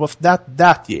day. was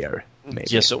that year? Maybe.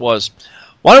 Yes, it was.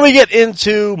 Why don't we get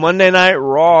into Monday Night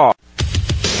Raw?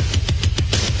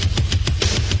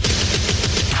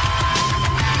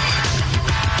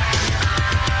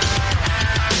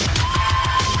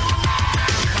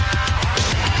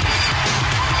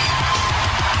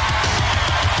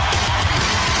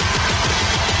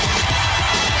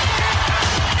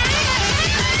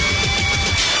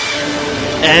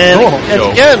 And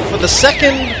again, for the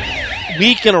second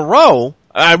week in a row,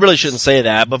 I really shouldn't say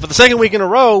that, but for the second week in a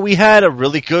row, we had a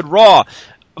really good Raw.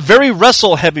 Very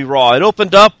wrestle-heavy Raw. It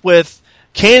opened up with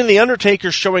Kane and The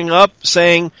Undertaker showing up,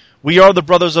 saying, "We are the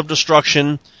Brothers of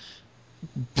Destruction.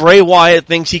 Bray Wyatt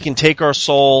thinks he can take our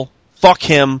soul. Fuck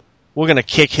him. We're going to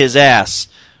kick his ass.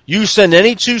 You send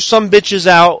any two sumbitches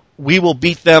out, we will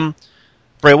beat them."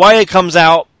 Bray Wyatt comes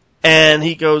out, and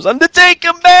he goes,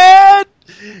 "Undertaker, man!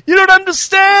 You don't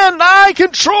understand. I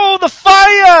control the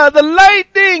fire, the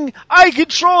lightning. I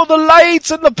control the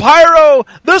lights and the pyro,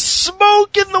 the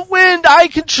smoke and the wind. I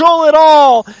control it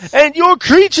all. And your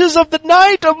creatures of the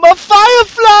night are my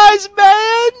fireflies,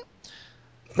 man."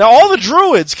 Now, all the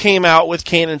druids came out with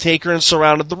Kane and Taker and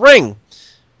surrounded the ring.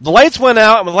 The lights went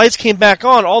out, and when the lights came back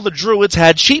on, all the druids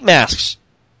had sheet masks.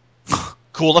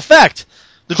 Cool effect.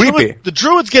 The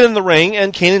druids get in the ring,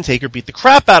 and Kane and Taker beat the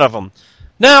crap out of them.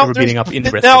 Now,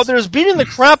 there's beating the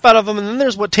crap out of him, and then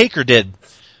there's what Taker did.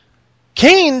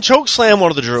 Kane chokeslammed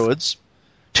one of the druids.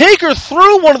 Taker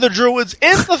threw one of the druids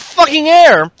in the fucking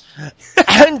air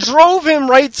and drove him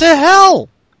right to hell.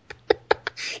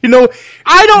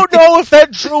 I don't know if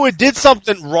that druid did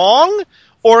something wrong,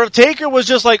 or if Taker was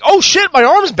just like, "Oh shit, my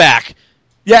arm's back."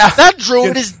 Yeah. That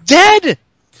druid is dead.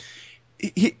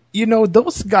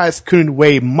 Those guys couldn't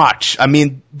weigh much. I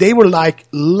mean, they were like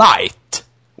light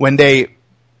when they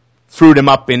threw them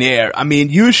up in the air. I mean,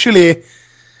 usually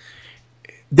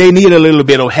they need a little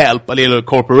bit of help, a little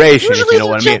cooperation, usually if you know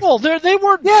what gentle. I mean. They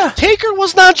were. Yeah. Taker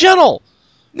was not gentle.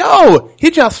 No,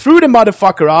 he just threw the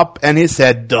motherfucker up and he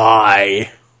said, "Die."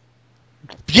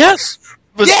 Yes.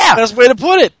 Was the best way to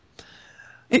put it.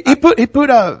 He put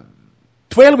a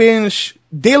 12-inch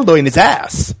dildo in his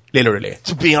ass, literally.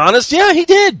 To be honest, yeah, he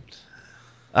did.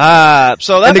 And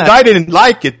the guy didn't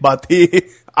like it, but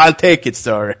I'll take it,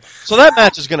 sir. So that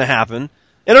match is going to happen.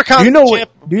 Do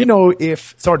you know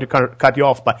if, sorry to cut you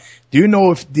off, but do you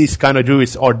know if these kind of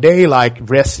druids, are they like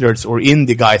wrestlers or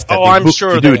indie guys that I'm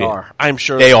sure they are. I'm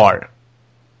sure they are.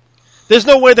 There's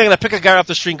no way they're going to pick a guy off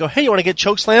the street and go, "Hey, you want to get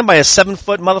chokeslammed by a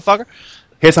 7-foot motherfucker?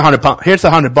 Here's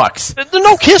 $100.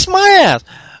 No, kiss my ass."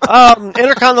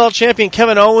 Intercontinental Champion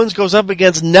Kevin Owens goes up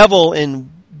against Neville in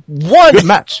one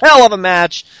hell of a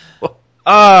match.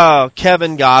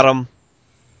 Kevin got him.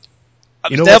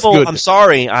 Neville, I'm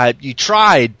sorry, you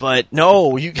tried, but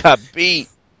no, you got beat.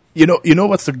 You know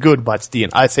what's so good about Steen?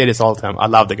 I say this all the time. I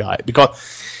love the guy because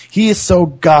he is so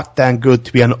goddamn good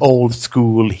to be an old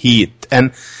school heat,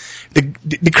 and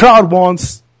the crowd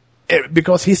wants,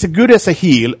 because he's as good as a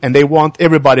heel, and they want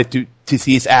everybody to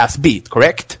see his ass beat.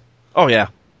 Correct? Oh yeah.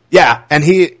 Yeah, and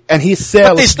he sells.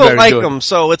 But they still like him,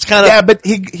 so it's kind of... Yeah, but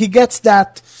he gets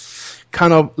that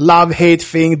kind of love-hate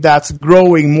thing that's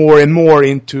growing more and more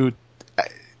into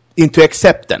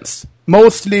acceptance.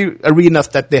 Mostly arenas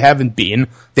that they haven't been,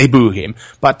 they boo him.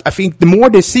 But I think the more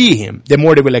they see him, the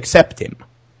more they will accept him.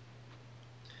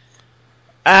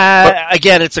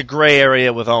 Again, it's a gray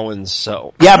area with Owens,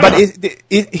 so... Yeah, but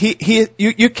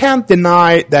you can't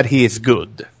deny that he is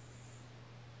good.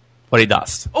 What he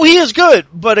does. Oh, he is good,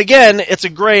 but again, it's a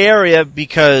gray area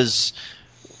because,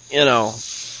 do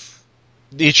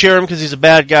you cheer him because he's a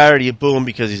bad guy, or do you boo him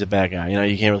because he's a bad guy?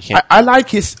 You can't. I like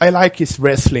his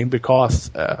wrestling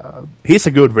because he's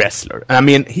a good wrestler. I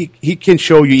mean, he can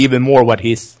show you even more what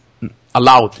he's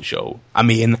allowed to show. I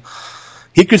mean,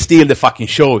 he could steal the fucking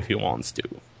show if he wants to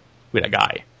with a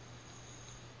guy.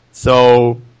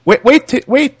 So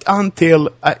wait until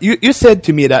you said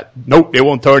to me that nope, they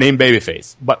won't turn him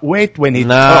babyface. But wait when he.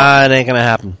 Nah, it ain't gonna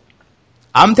happen.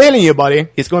 I'm telling you, buddy,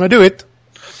 he's gonna do it.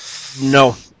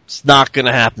 No, it's not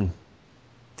gonna happen.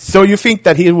 So you think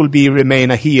that he will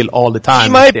remain a heel all the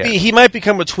time? He might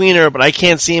become a tweener, but I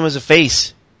can't see him as a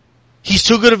face. He's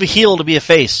too good of a heel to be a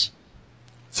face.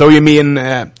 So you mean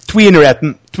tweener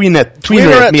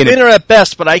at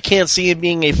best, but I can't see him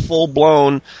being a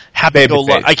full-blown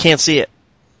happy-go-lucky. I can't see it.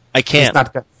 I can't.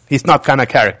 He's not kind of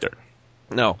character.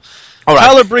 No. All right.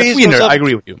 Tyler Breeze. I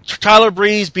agree with you. Tyler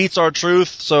Breeze beats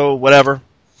R-Truth, so whatever.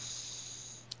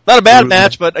 Not a bad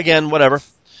match, but again, whatever.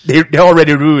 They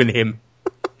already ruined him.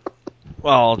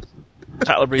 Well,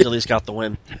 Tyler Breeze at least got the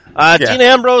win. Dean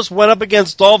Ambrose went up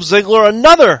against Dolph Ziggler.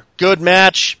 Another good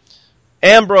match.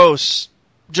 Ambrose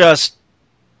just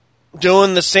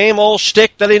doing the same old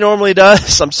shtick that he normally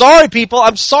does. I'm sorry, people.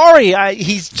 I'm sorry.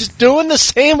 He's just doing the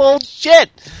same old shit.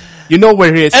 You know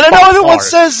where he is. And I know everyone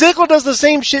says Ziggler does the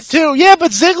same shit too. Yeah,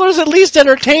 but Ziggler's at least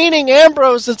entertaining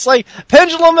Ambrose. It's like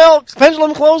pendulum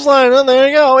clothesline. Oh, there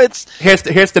you go.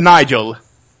 Here's the Nigel.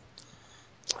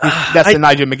 That's the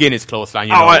Nigel McGuinness clothesline.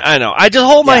 You know. I know. I just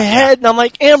hold my head and I'm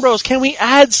like, Ambrose, can we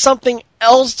add something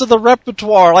else to the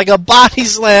repertoire, like a body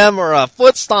slam or a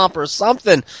foot stomp or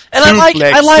something? And I like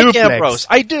Ambrose.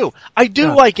 I do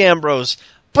like Ambrose,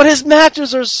 but his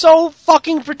matches are so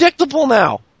fucking predictable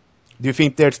now. Do you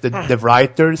think there's the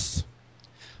writers?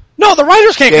 No, the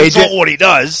writers can't control what he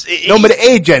does. No, but the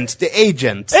agents. It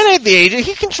ain't the agent.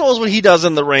 He controls what he does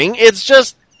in the ring. It's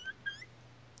just...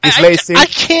 He's lazy? I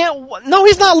can't... No,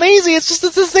 he's not lazy. It's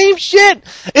the same shit.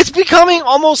 It's becoming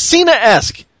almost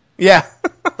Cena-esque. Yeah.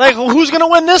 Like, who's going to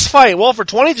win this fight? Well, for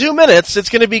 22 minutes, it's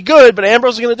going to be good, but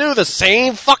Ambrose is going to do the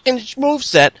same fucking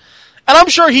moveset. And I'm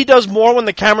sure he does more when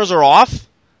the cameras are off.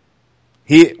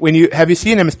 Have you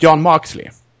seen him as John Moxley?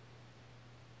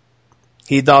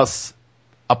 He does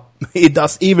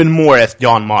even more as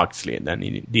John Moxley than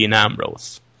Dean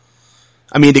Ambrose.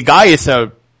 I mean, the guy is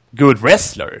a good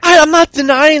wrestler. I'm not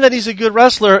denying that he's a good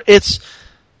wrestler.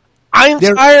 I'm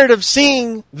tired of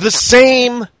seeing the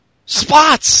same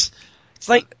spots. It's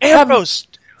like Ambrose,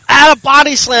 add a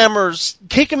body slammers,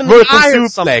 kick him in the eye or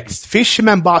something.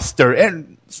 Fisherman Buster,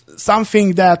 and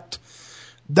something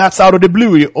that's out of the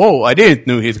blue. Oh, I didn't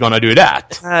know he's gonna do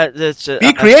that.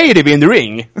 Be creative in the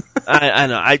ring. I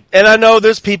know. I know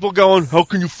there's people going, how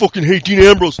can you fucking hate Dean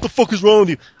Ambrose? What the fuck is wrong with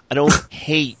you? I don't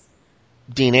hate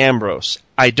Dean Ambrose.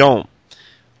 I don't.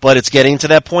 But it's getting to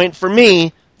that point for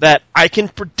me that I can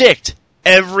predict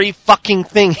every fucking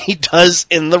thing he does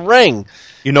in the ring.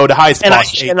 You know the high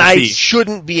spots. And I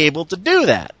shouldn't be able to do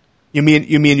that. You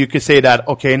mean you could say that,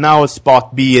 okay, now it's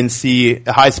spot B and C,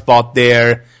 a high spot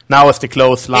there. Now it's the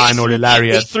clothesline or the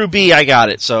lariat. Through B, I got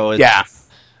it. So yeah.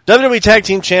 WWE Tag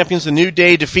Team Champions, The New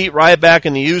Day, defeat Ryback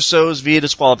and the Usos via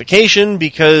disqualification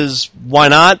because why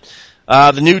not?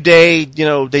 The New Day,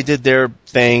 they did their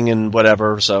thing and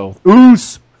whatever. So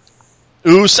Oos,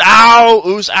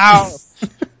 ow.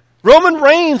 Roman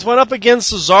Reigns went up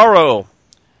against Cesaro.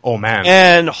 Oh man!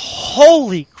 And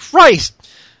holy Christ!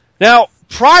 Now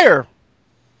prior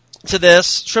to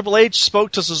this, Triple H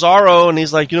spoke to Cesaro, and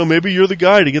he's like, maybe you're the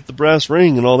guy to get the brass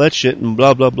ring and all that shit, and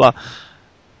blah, blah, blah.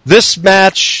 This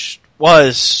match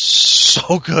was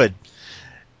so good.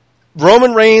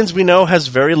 Roman Reigns, we know, has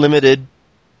very limited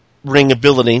ring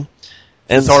ability,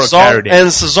 and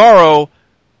Cesaro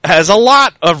has a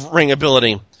lot of ring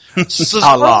ability.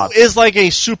 Cesaro is like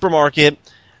a supermarket,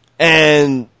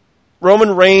 and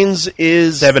Roman Reigns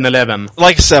is 7-Eleven.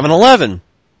 Like 7-Eleven.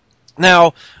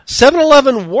 Now,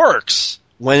 7-Eleven works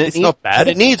when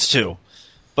it needs to,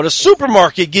 but a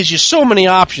supermarket gives you so many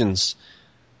options.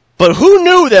 But who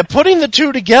knew that putting the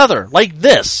two together like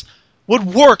this would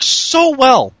work so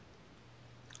well?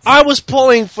 I was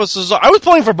pulling for Cesaro. I was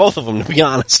pulling for both of them, to be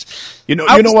honest.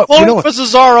 I was pulling for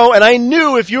Cesaro, and I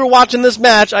knew if you were watching this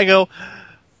match, I go,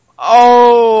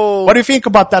 oh. What do you think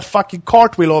about that fucking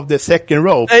cartwheel of the second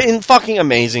row? Fucking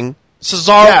amazing.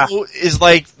 Cesaro is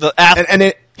like the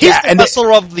athlete. He's the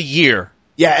wrestler of the year.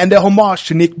 Yeah, and the homage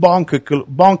to Nick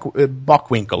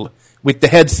Bockwinkel with the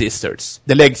head scissors,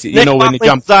 the legs. Nick when he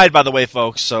jumped. Died, by the way,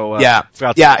 folks. So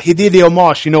he did the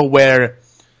homage. Where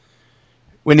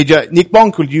when Nick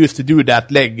Bockwinkel used to do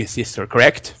that leg scissor,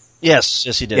 correct? Yes,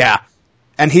 he did. Yeah,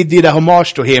 and he did a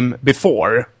homage to him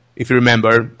before, if you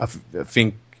remember. I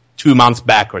think 2 months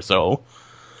back or so.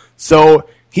 So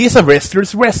he's a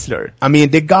wrestler's wrestler. I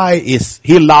mean, the guy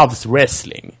he loves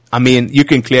wrestling. I mean, you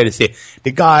can clearly see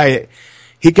the guy,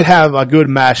 he could have a good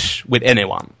match with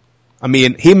anyone. I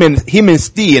mean, him and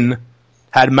Steen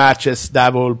had matches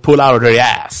that will pull out of their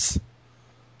ass.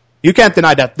 You can't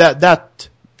deny that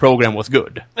program was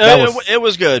good. It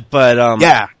was good, but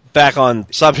back on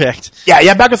subject.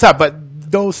 Yeah, back on subject, but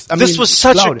this was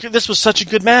such a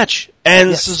good match. And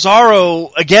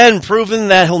Cesaro, again, proven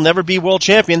that he'll never be world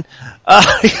champion.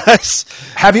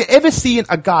 Have you ever seen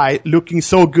a guy looking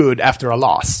so good after a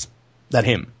loss than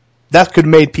him? That could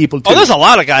made people too. Oh, there's a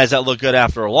lot of guys that look good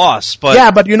after a loss, but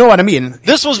yeah, but you know what I mean.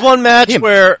 this was one match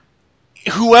where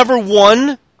whoever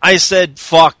won, I said,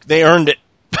 "Fuck, they earned it.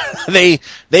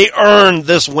 they earned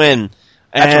this win."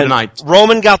 Match of the And night.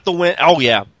 Roman got the win. Oh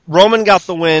yeah, Roman got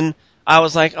the win. I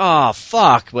was like, "Oh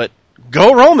fuck," but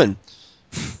go Roman.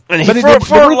 And But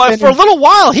for a little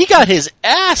while, he got his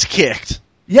ass kicked.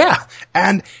 Yeah,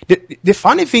 and the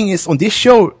funny thing is, on this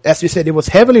show, as you said, it was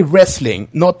heavily wrestling,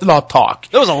 not a lot of talk.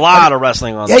 There was a lot of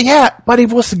wrestling on. Yeah, but it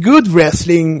was good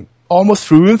wrestling almost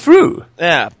through and through.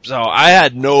 Yeah, so I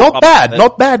had no Not problems bad, with it.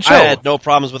 not bad show. I had no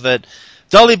problems with it.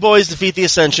 Dudley Boys defeat the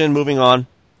Ascension. Moving on.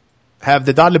 Have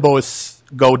the Dudley Boys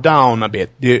go down a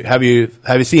bit? Have you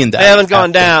seen that? They haven't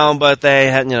gone down, but they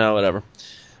had, whatever.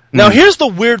 Now here's the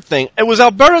weird thing. It was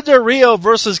Alberto Del Rio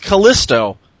versus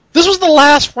Kalisto. This was the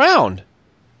last round.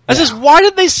 I says, why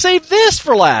did they save this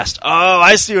for last? Oh,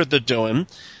 I see what they're doing.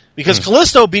 Because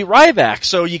Kalisto beat Ryback,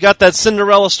 so you got that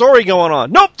Cinderella story going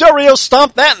on. Nope, Del Rio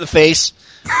stomped that in the face.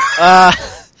 A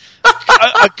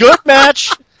good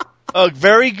match. A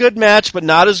very good match, but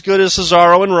not as good as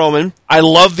Cesaro and Roman. I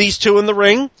love these two in the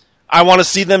ring. I want to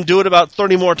see them do it about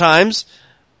 30 more times.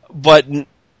 But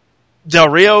Del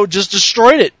Rio just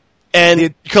destroyed it.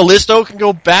 And Kalisto can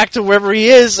go back to wherever he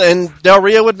is, and Del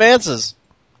Rio advances.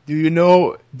 Do you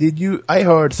know, I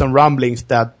heard some rumblings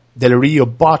that Del Rio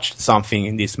botched something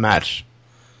in this match.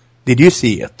 Did you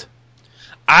see it?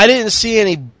 I didn't see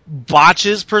any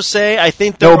botches per se. I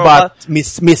think there were but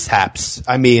mishaps.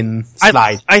 I mean,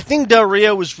 slight. I think Del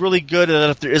Rio was really good at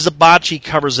if there is a botch, he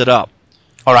covers it up.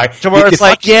 All right. To where it's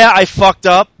like, yeah, I fucked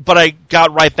up, but I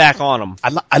got right back on him.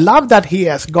 I love that he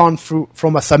has gone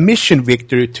from a submission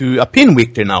victory to a pin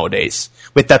victory nowadays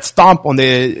with that stomp on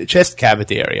the chest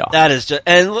cavity area. That is just,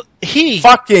 and he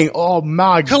fucking, oh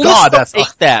my God,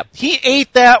 He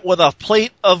ate that with a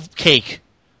plate of cake.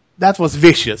 That was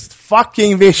vicious.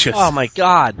 Fucking vicious. Oh my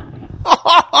God.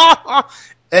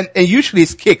 and usually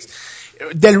his kicks.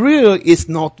 Del Rio is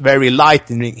not very light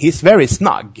in ring. He's very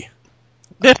snug.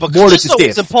 Yeah, but Kalisto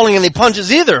wasn't pulling any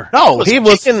punches either. No, he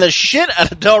was kicking the shit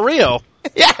out of Del Rio.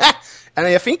 Yeah, and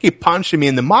I think he punched him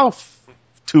in the mouth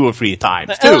 2 or 3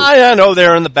 times, too. And I know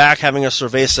they're in the back having a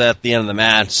cerveza at the end of the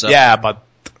match. So. Yeah, but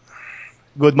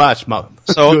good match, man.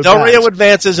 So good Del match. Rio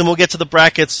advances, and we'll get to the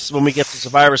brackets when we get to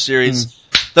Survivor Series.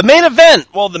 The main event,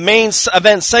 the main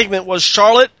event segment was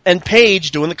Charlotte and Paige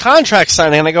doing the contract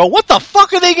signing, and I go, what the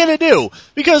fuck are they going to do?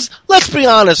 Because, let's be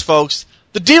honest, folks,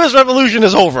 the Divas Revolution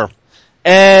is over.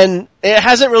 And it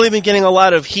hasn't really been getting a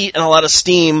lot of heat and a lot of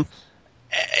steam.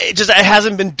 It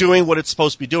hasn't been doing what it's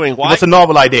supposed to be doing. Why? It was a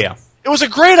novel idea. It was a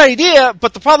great idea,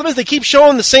 but the problem is they keep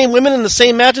showing the same women in the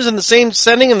same matches in the same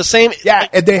setting in the same... Yeah,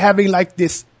 and they're having like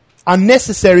this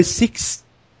unnecessary 6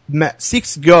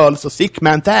 girls or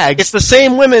 6-man tags. It's the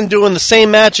same women doing the same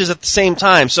matches at the same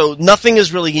time, so nothing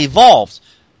has really evolved.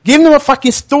 Give them a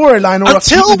fucking storyline or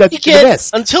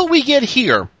until we get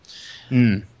here.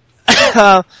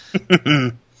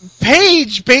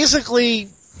 Paige basically,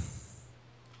 and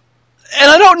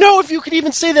I don't know if you could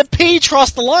even say that Paige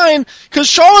crossed the line, because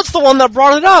Charlotte's the one that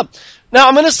brought it up. Now,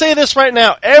 I'm going to say this right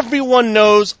now. Everyone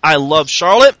knows I love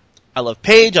Charlotte. I love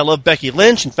Paige. I love Becky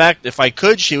Lynch. In fact, if I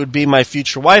could, she would be my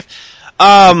future wife.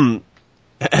 I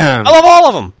love all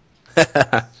of them.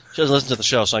 She doesn't listen to the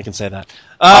show, so I can say that.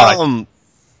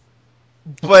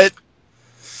 But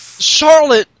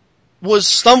Charlotte was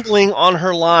stumbling on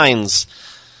her lines.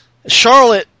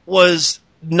 Charlotte was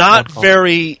not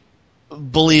very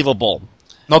believable.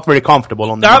 Not very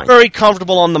comfortable on the mic. Not very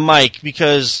comfortable on the mic,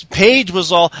 because Paige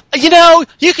was all,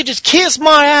 you could just kiss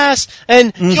my ass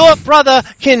and your brother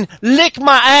can lick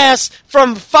my ass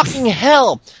from fucking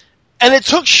hell. And it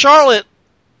took Charlotte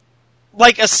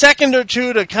like a second or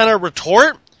two to kind of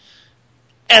retort.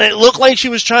 And it looked like she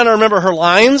was trying to remember her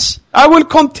lines. I will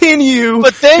continue.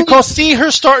 But then you see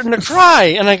her starting to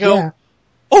cry, and I go,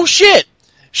 oh shit,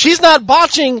 she's not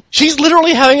botching, she's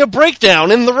literally having a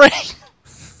breakdown in the ring.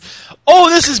 Oh,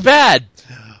 this is bad.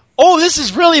 Oh, this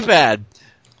is really bad.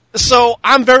 So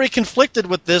I'm very conflicted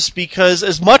with this, because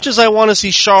as much as I want to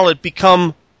see Charlotte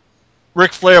become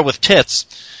Ric Flair with tits,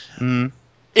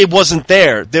 it wasn't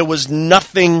there. There was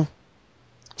nothing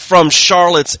from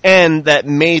Charlotte's end that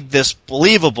made this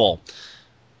believable.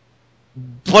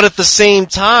 But at the same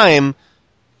time,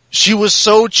 she was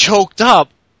so choked up,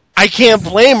 I can't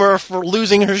blame her for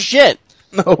losing her shit.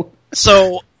 No.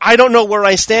 So I don't know where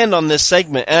I stand on this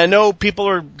segment. And I know people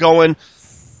are going,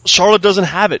 Charlotte doesn't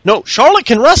have it. No, Charlotte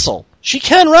can wrestle. She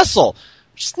can wrestle.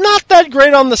 She's not that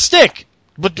great on the stick.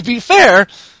 But to be fair,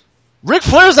 Ric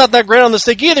Flair's not that great on the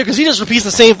stick either because he just repeats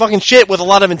the same fucking shit with a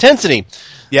lot of intensity.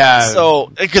 Yeah. So,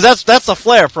 because that's a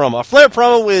Flair promo. A Flair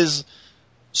promo is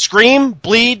scream,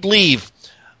 bleed, leave.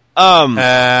 What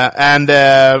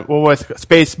was it?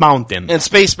 Space Mountain? And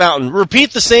Space Mountain.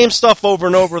 Repeat the same stuff over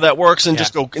and over that works and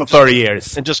just go for 30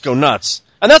 years. And just go nuts.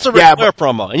 And that's a Ric Flair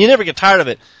promo, and you never get tired of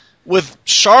it. With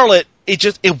Charlotte,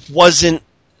 it wasn't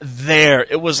there.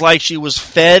 It was like she was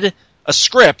fed a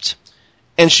script,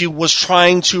 and she was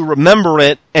trying to remember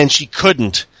it, and she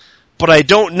couldn't. But I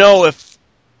don't know if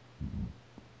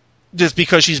just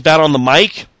because she's bad on the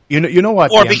mic, you know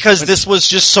what, or because this was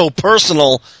just so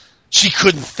personal, she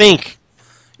couldn't think.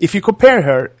 If you compare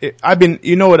her, I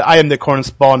am the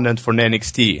correspondent for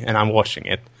NXT, and I'm watching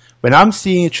it. When I'm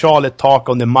seeing Charlotte talk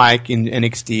on the mic in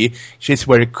NXT, she's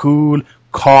very cool,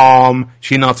 calm,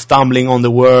 she's not stumbling on the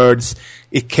words.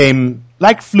 It came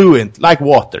like fluent, like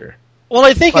water. Well,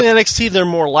 I think in NXT they're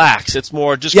more lax. It's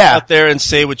more just go out there and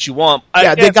say what you want.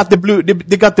 They got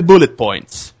the bullet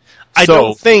points. I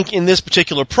don't think in this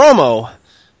particular promo,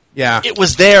 it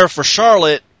was there for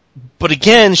Charlotte. But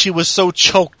again, she was so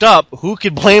choked up. Who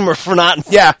could blame her for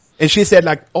not? Yeah, and she said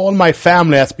like all my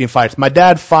family has been fights. My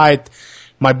dad fight,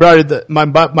 my brother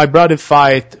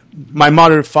fight, my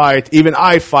mother fight, even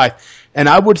I fight. And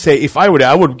I would say if I were there,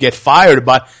 I would get fired.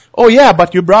 But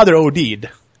but your brother OD'd,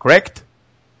 correct?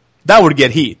 That would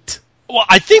get heat. Well,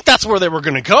 I think that's where they were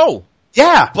going to go.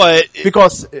 Yeah, but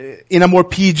because in a more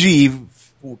PG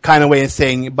kind of way of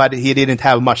saying, but he didn't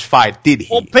have much fight, did he?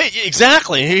 Well,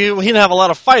 exactly. He didn't have a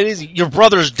lot of fight. Your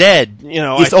brother's dead.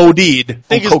 He's OD'd.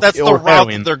 I think that's the route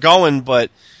that they're going.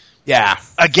 But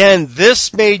again,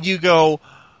 this made you go,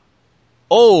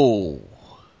 oh.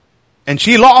 And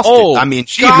she lost it. I mean,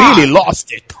 she really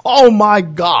lost it. Oh my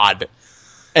God.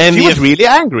 And she was really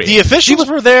angry. The officials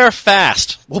were there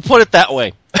fast. We'll put it that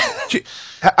way.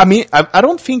 I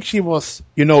don't think she was,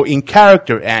 in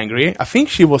character angry. I think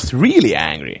she was really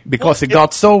angry because it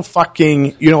got so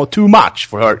fucking, too much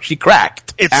for her. She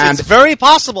cracked. It's very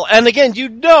possible. And again, you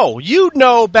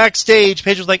know, backstage,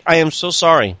 Paige was like, I am so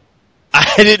sorry.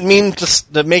 I didn't mean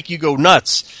to make you go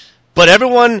nuts. But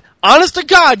everyone, honest to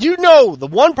God, the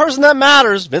one person that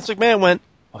matters, Vince McMahon went,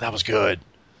 oh, that was good.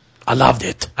 I loved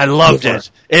it. I loved it.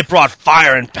 It brought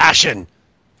fire and passion.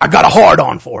 I got a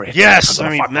hard-on for it. Yes,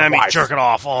 let me jerk it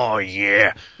off. Oh,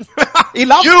 yeah. He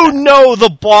loved it. The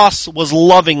boss was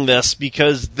loving this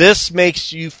because this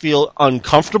makes you feel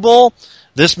uncomfortable.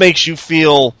 This makes you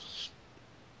feel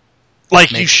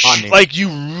like you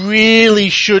really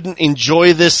shouldn't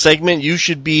enjoy this segment. You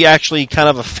should be actually kind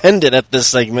of offended at this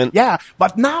segment. Yeah,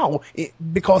 but now,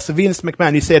 because Vince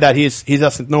McMahon, he said that he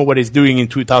doesn't know what he's doing in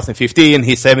 2015,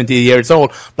 he's 70 years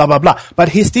old, blah, blah, blah. But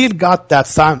he still got that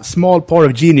small part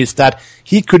of genius that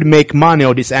he could make money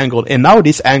on this angle, and now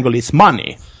this angle is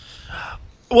money.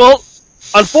 Well,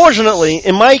 unfortunately,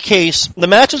 in my case, the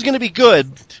match is going to be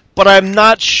good, but I'm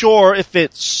not sure if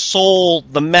it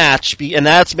sold the match, and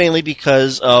that's mainly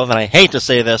because of, and I hate to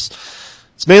say this,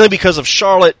 it's mainly because of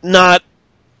Charlotte not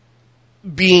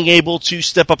being able to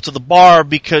step up to the bar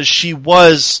because she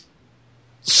was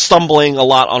stumbling a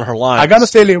lot on her lines. I gotta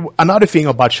tell you another thing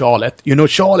about Charlotte.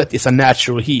 Charlotte is a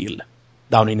natural heel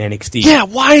down in NXT. Yeah,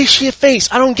 why is she a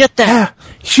face? I don't get that. Yeah,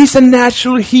 she's a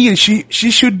natural heel. She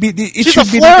should be. It she's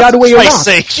should be the other way around.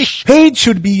 Paige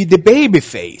should be the baby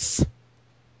face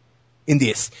in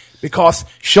this, because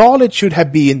Charlotte should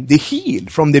have been the heel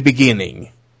from the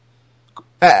beginning.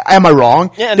 Am I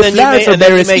wrong? Yeah, and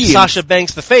then you make Sasha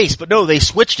Banks the face, but no, they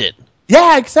switched it.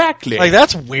 Yeah, exactly. Like,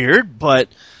 that's weird, but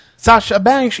Sasha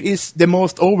Banks is the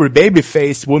most over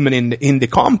babyface woman in the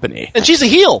company, and she's a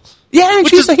heel. Yeah, and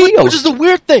she's a heel, which is the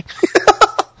weird thing.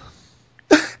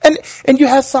 and you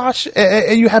have Sasha,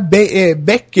 and you have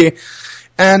Becky,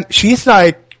 and she's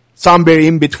like somewhere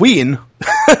in between.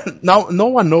 Now, no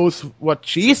one knows what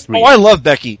she is. Really. Oh, I love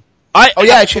Becky.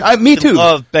 Me too. I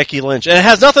love Becky Lynch, and it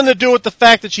has nothing to do with the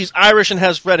fact that she's Irish and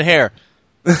has red hair.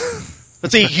 Let's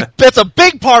see, that's a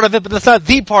big part of it, but that's not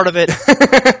the part of it.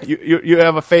 you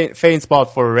have a faint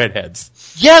spot for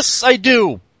redheads. Yes, I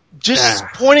do. Just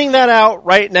pointing that out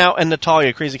right now, and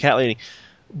Natalia, Crazy Cat Lady.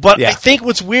 But I think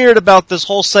what's weird about this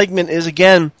whole segment is,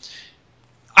 again,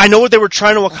 I know what they were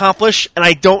trying to accomplish, and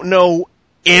I don't know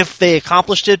if they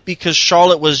accomplished it because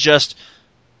Charlotte was just...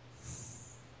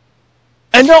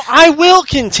 And no, I will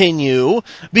continue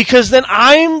because then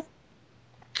I'm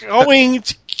going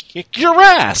to kick your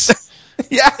ass.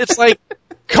 Yeah. It's like,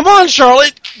 come on,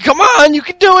 Charlotte. Come on, you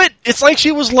can do it. It's like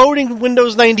she was loading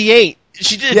Windows 98.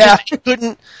 She did. Yeah. She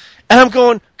couldn't. And I'm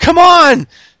going, come on,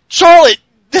 Charlotte.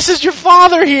 This is your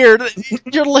father here.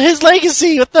 His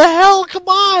legacy. What the hell? Come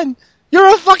on.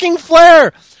 You're a fucking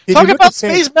Flair. Did Talk you look about at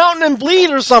Paige? Space Mountain and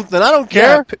Bleed or something. I don't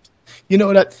care. Yeah, you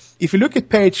know that if you look at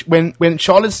Paige when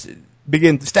Charlotte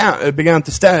began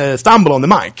to stumble on the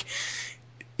mic,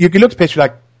 you can look at Paige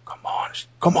like,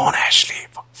 come on, Ashley,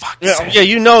 for fuck's sake. Yeah,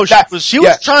 you know she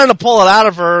was trying to pull it out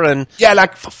of her, and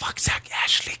like, for fuck's sake,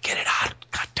 Ashley, get it out,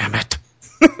 god damn it.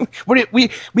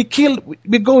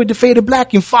 we go with the Fade to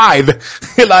Black in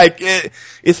 5. Like,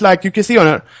 it's like you can see on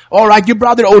her, all right, your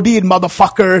brother OD'd,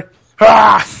 motherfucker.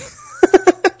 Ah!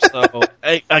 So,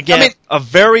 again, a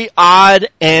very odd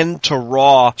end to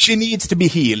Raw. She needs to be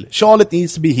healed. Charlotte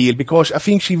needs to be healed because I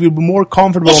think she will be more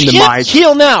comfortable on the mic.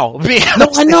 Heel now. No,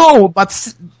 I know,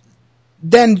 but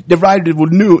then the writer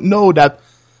would know that,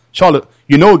 Charlotte,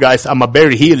 you know, guys, I'm a better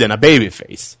heel than a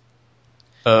babyface.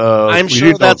 I'm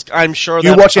sure that's.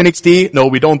 You watch NXT? No,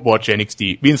 we don't watch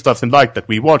NXT. Vince doesn't like that.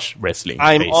 We watch wrestling.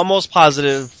 I'm almost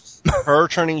positive her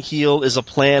turning heel is a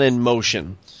plan in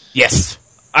motion. Yes.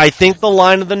 I think the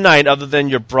line of the night, other than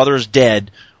your brother's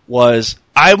dead, was,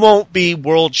 I won't be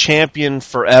world champion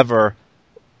forever,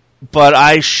 but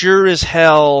I sure as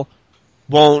hell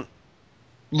won't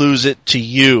lose it to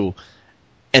you.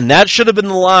 And that should have been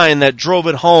the line that drove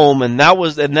it home, and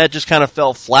that just kind of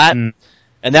fell flat.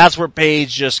 And that's where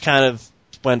Paige just kind of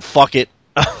went, fuck it.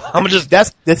 I'm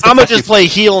gonna just play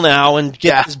heel now and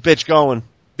get this bitch going.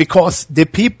 Because the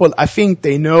people, I think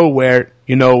they know where,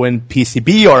 when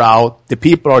PCB are out, the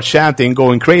people are chanting,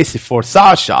 going crazy for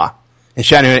Sasha.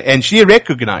 And she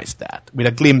recognized that with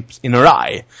a glimpse in her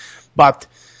eye.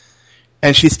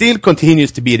 And she still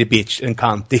continues to be the bitch and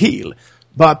cunt the heel.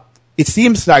 But it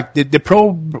seems like the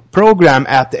program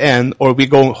at the end, or we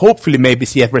go hopefully maybe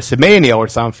see at WrestleMania or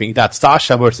something, that's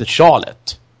Sasha versus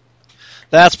Charlotte.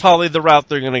 That's probably the route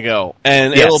they're going to go.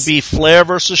 And it'll be Flair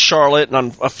versus Charlotte,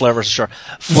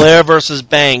 Flair versus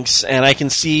Banks, and I can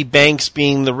see Banks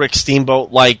being the Rick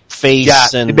Steamboat-like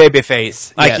face. And the baby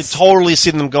face. I can totally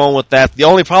see them going with that. The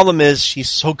only problem is she's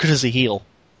so good as a heel.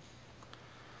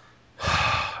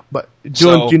 But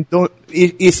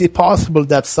is it possible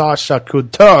that Sasha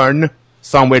could turn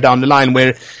somewhere down the line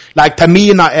where, like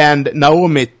Tamina and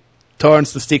Naomi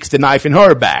turns to sticks the knife in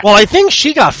her back? Well, I think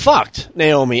she got fucked,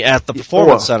 Naomi, at the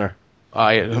Performance Center.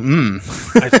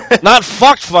 Not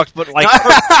fucked, but like...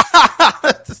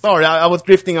 Sorry, I was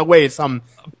drifting away some...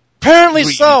 Apparently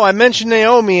so. I mentioned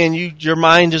Naomi, and your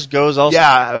mind just goes also...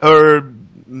 Yeah, her...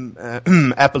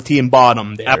 Apple Team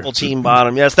Bottom there. Apple Team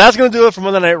Bottom, yes. That's going to do it for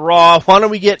Monday Night Raw. Why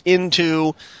don't we get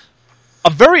into a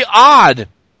very odd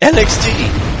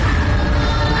NXT?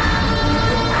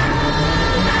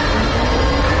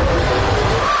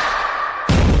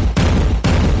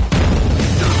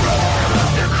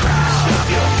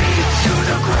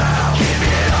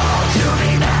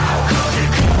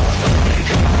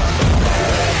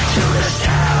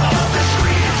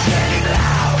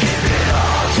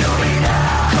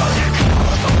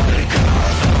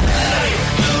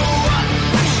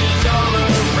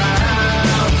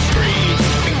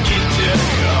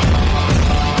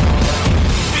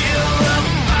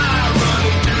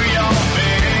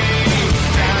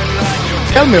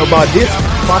 Tell me about this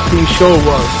fucking show.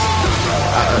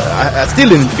 I still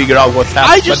didn't figure out what's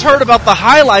happening. I just heard about the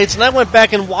highlights, and I went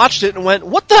back and watched it and went,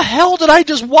 what the hell did I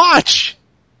just watch?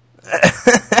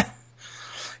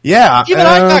 Yeah. Even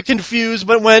I got confused,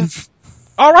 but went,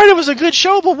 all right, it was a good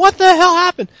show, but what the hell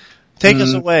happened? Take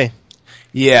us away.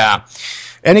 Yeah.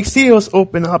 NXT was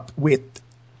open up with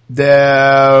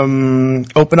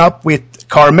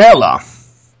Carmella.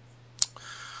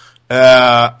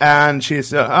 And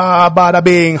she's, bada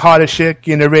bing, hottest chick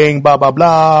in the ring, blah, blah,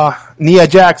 blah. Nia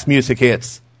Jax music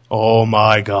hits. Oh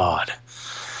my god.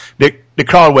 The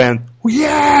crowd went,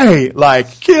 yay!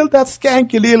 Like, kill that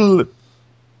skanky little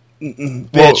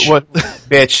bitch. What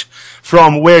bitch.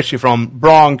 From, where's she from?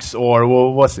 Bronx or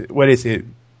what is it?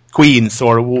 Queens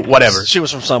or whatever. She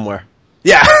was from somewhere.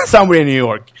 Yeah, somewhere in New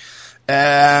York.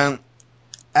 And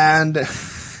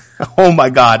oh my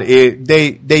god,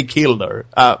 they killed her.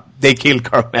 They killed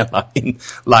Carmella in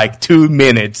like 2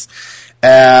 minutes.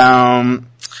 The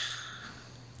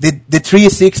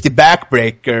 360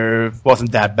 backbreaker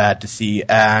wasn't that bad to see,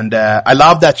 and I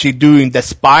love that she's doing the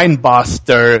spine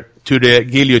buster to the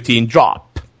guillotine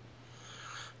drop.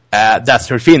 That's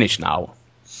her finish now.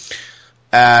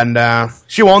 And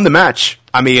she won the match.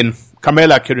 I mean,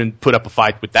 Carmella couldn't put up a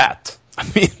fight with that. I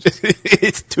mean,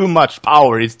 it's too much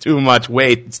power, it's too much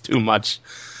weight, it's too much...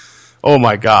 Oh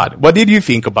my god. What did you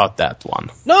think about that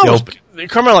one? No,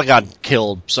 Carmella got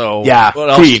killed, so... Yeah, what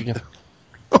else?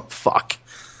 Oh, fuck.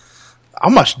 How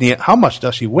much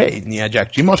does she weigh, Nia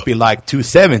Jax? She must be like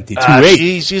 270,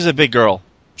 280. She's a big girl.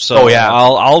 So yeah.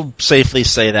 I'll safely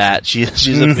say that.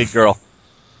 She's a big girl.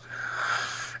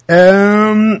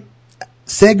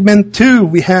 Segment 2,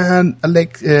 we had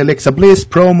Alexa Bliss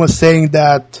promo saying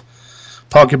that,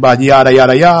 talking about yada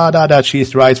yada yada, that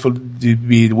she's rightful to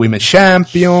be the women's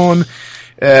champion.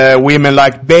 Women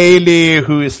like Bayley,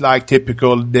 who is like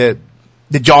typical the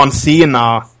John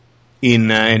Cena in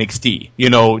NXT. You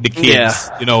know, the kids,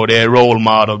 you know, the role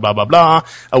model, blah blah blah.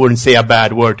 I wouldn't say a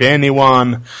bad word to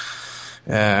anyone.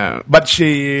 But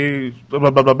she, blah,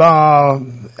 blah, blah, blah.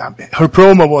 Her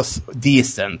promo was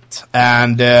decent.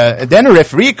 And then a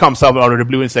referee comes up out of the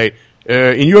blue and say,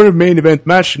 in your main event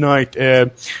match tonight,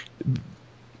 the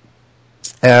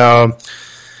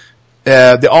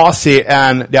Aussie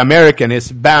and the American is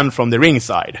banned from the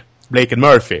ringside, Blake and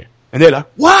Murphy. And they're like,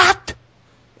 what?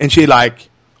 And she like,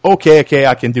 okay,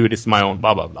 I can do this my own,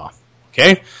 blah, blah, blah.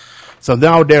 Okay? So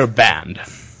now they're banned.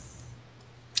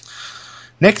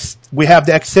 Next, we have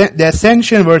the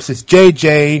Ascension versus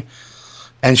JJ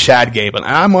and Chad Gable. And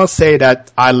I must say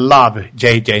that I love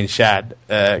JJ and Chad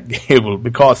Gable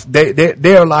because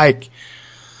they are like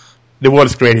the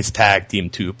world's greatest tag team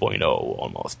 2.0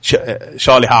 almost.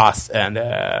 Charlie Haas and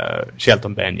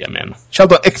Shelton Benjamin.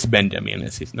 Shelton X Benjamin,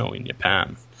 as he's known in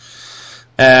Japan.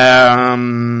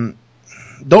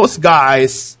 Those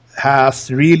guys has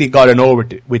really gotten over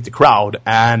with the crowd,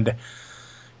 and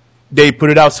they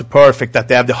put it out so perfect that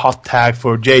they have the hot tag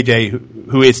for JJ,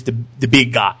 who is the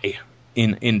big guy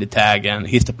in the tag, and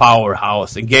he's the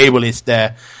powerhouse, and Gable is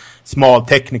the small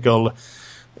technical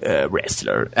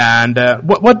wrestler. And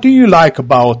what do you like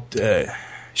about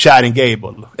Chad and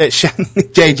Gable?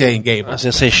 JJ and Gable. I was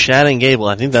going to say Chad and Gable.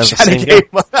 I think that's Chad the same and guy.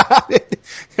 Gable.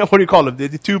 What do you call them? The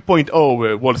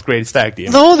 2.0 world's greatest tag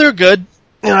team. No, they're good.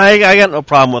 You know, I got no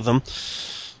problem with them.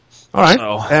 All right.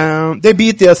 So. They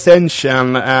beat the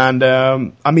Ascension, and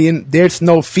I mean, there's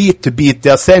no feat to beat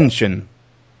the Ascension.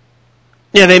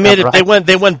 Yeah, they made it. Right.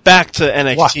 They went back to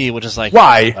NXT, Why? which is like,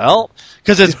 why? Well,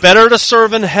 because it's better to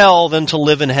serve in hell than to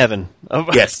live in heaven.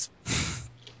 Yes.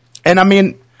 And I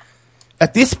mean,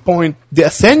 at this point, the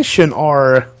Ascension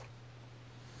are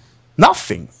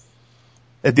nothing.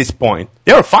 At this point,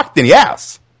 they're fucked in the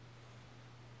ass.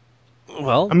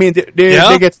 Well, I mean,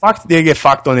 they get fucked. They get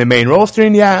fucked on the main roster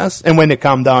in the ass, and when they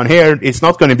come down here, it's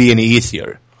not going to be any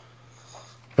easier.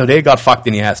 So they got fucked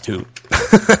in the ass too.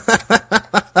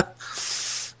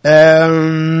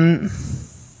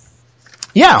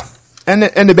 Yeah,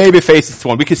 and the baby faces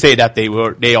won. We could say that they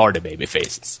are the baby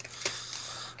faces.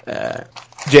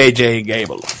 JJ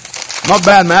Gable, not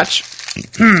bad match.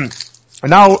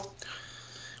 Now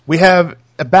we have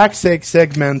a backstage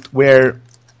segment where.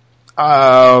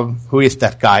 Who is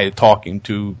that guy talking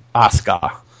to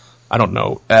Asuka? I don't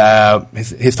know.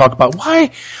 He's talking about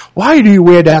why do you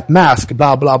wear that mask?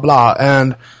 Blah blah blah.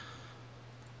 And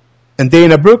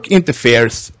Dana Brooke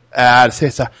interferes and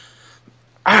says,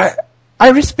 "I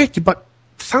respect you, but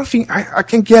something I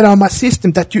can get on my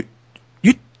system that you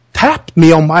tapped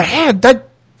me on my head.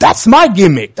 That's my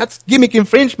gimmick. That's gimmick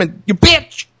infringement. You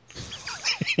bitch."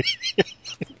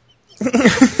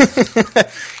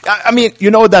 I mean,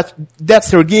 you know that's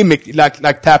her gimmick,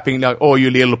 like tapping, like, oh, you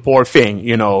little poor thing,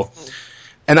 you know.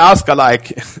 And Asuka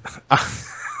like,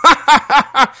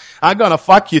 I'm gonna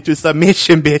fuck you to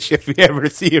submission, bitch, if we ever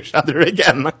see each other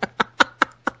again.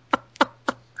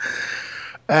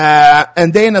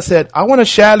 And Dana said, I want to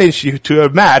challenge you to a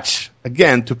match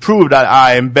again to prove that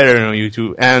I am better than you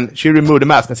two. And she removed the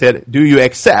mask and said, do you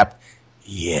accept?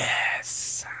 Yes.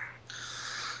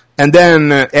 And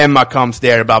then Emma comes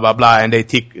there, blah, blah, blah, and they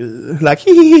like,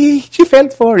 she fell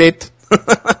for it.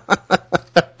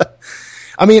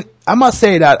 I mean, I must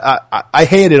say that I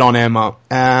hated on Emma,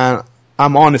 and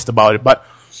I'm honest about it, but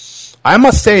I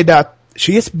must say that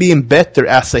she is being better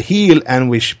as a heel and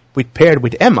with paired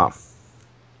with Emma.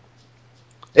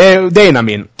 Dana, I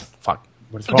mean. Fuck.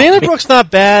 Dana Brooke's not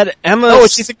bad. Emma. No,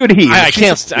 she's a good heel. I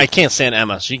can't stand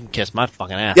Emma. She can kiss my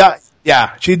fucking ass.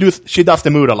 Yeah, she does the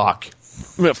Muda lock.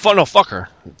 No, fuck her.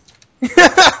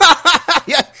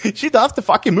 Yeah, she does the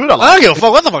fucking Muda lock. I don't give a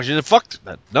fuck. What the fuck? She did fuck.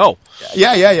 No.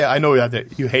 Yeah. I know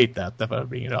that you hate that. That's why I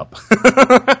bring it up.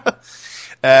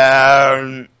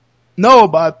 No,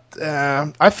 but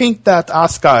I think that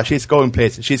Asuka, she's going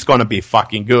places. She's gonna be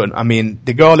fucking good. I mean,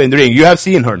 the girl in the ring. You have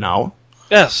seen her now.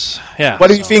 Yes. Yeah. What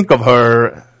do you think of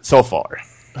her so far?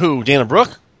 Who? Dana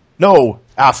Brooke? No,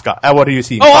 Asuka. What do you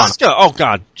see? Oh, Asuka. Oh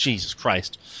God, Jesus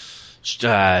Christ.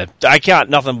 I got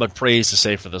nothing but praise to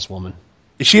say for this woman.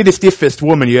 Is she the stiffest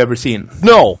woman you ever seen?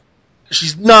 No,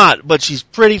 she's not, but she's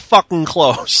pretty fucking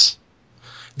close.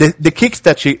 The kicks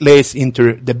that she lays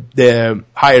into the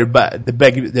higher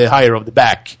the higher of the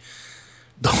back,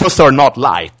 those are not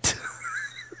light.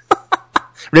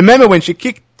 Remember when she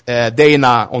kicked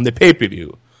Dana on the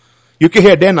pay-per-view? You can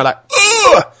hear Dana like,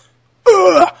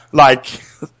 like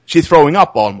she's throwing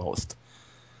up almost.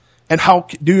 And how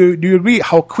do you agree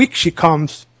how quick she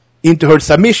comes into her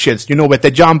submissions, you know, with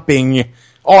the jumping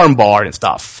armbar and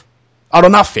stuff? Out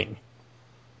of nothing.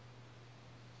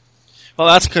 Well,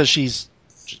 that's because she's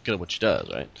good at what she does,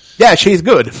 right? Yeah, she's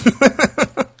good.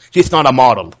 She's not a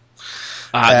model.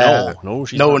 No,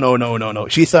 she's not. No.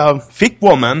 She's a thick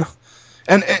woman.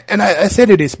 And I said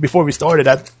this before we started,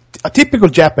 that a typical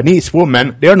Japanese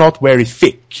woman, they're not very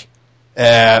thick.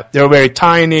 They're very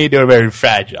tiny, they're very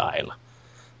fragile.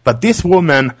 But this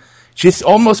woman, she's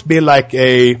almost been like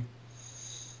a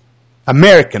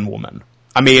American woman.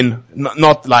 I mean,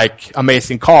 not like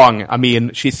Amazing Kong. I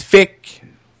mean, she's thick,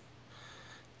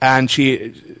 and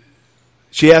she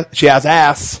has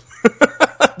ass.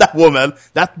 That woman,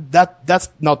 that's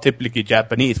not typically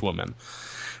Japanese woman.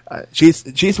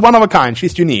 She's one of a kind.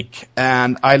 She's unique,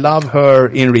 and I love her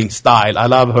in-ring style. I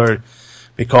love her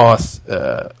because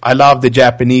I love the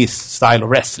Japanese style of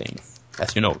wrestling.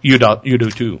 As you know, you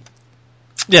do too.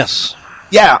 Yes.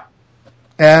 Yeah.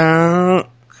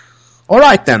 All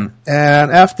right then.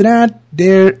 And after that,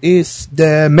 there is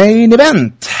the main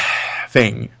event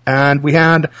thing, and we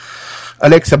had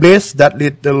Alexa Bliss, that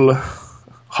little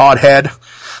hothead,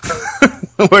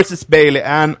 versus Bayley,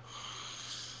 and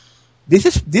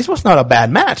this was not a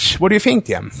bad match. What do you think,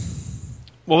 Tim?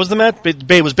 What was the match?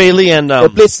 Was Bayley and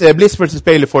Bliss versus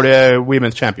Bayley for the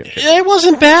women's championship. It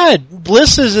wasn't bad.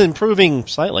 Bliss is improving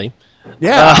slightly.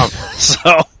 Yeah.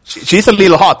 So she's a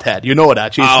little hothead. You know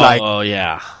that. She's like. Oh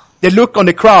yeah. The look on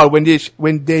the crowd when they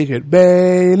hear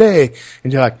Bayley,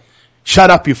 and they're like, "Shut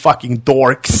up, you fucking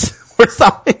dorks," or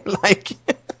something like.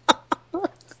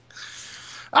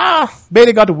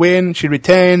 Bayley got a win. She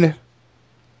retained.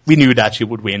 We knew that she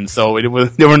would win, so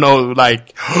there were no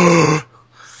like.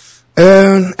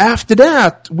 And after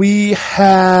that, we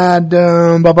had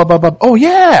oh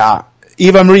yeah,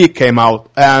 Eva Marie came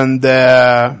out, and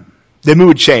the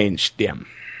mood changed. Damn.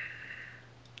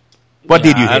 What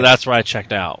did you hear? That's where I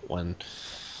checked out when.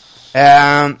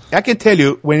 I can tell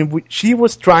you, when she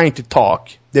was trying to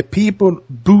talk, the people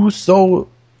booed so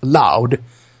loud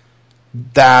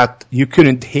that you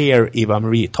couldn't hear Eva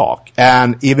Marie talk,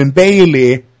 and even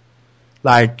Bayley,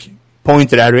 like,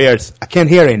 pointed at her ears. I can't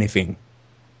hear anything.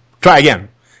 Try again.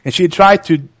 And she tried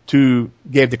to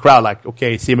give the crowd like,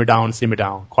 okay, simmer down,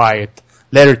 quiet,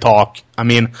 let her talk. I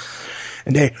mean,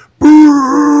 and they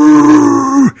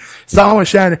boo! Someone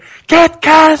shouted, "Get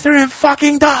cancer and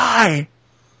fucking die!"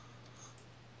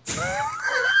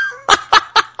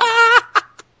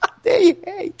 They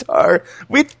hate her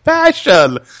with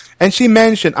passion. And she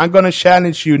mentioned, "I'm gonna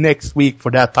challenge you next week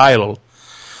for that title."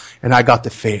 And I got the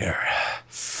fear.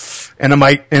 And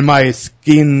my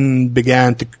skin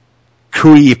began to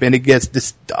creep, and it gets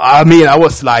this. I mean, I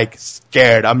was like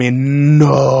scared. I mean,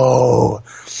 no,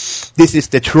 this is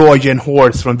the Trojan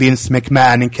horse from Vince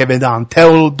McMahon and Kevin Dunn.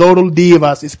 Total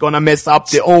Divas is gonna mess up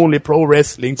the only pro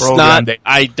wrestling program.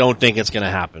 I don't think it's gonna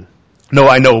happen. No,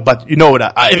 I know, but you know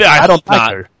that I don't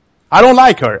like her. I don't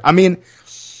like her. I mean,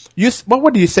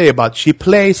 what do you say about she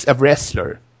plays a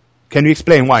wrestler? Can you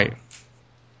explain why?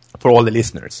 For all the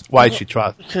listeners, why she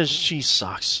tries? Because she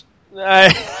sucks. I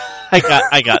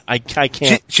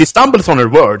can't. She stumbles on her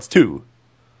words too.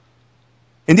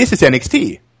 And this is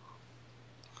NXT.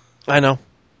 I know.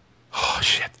 Oh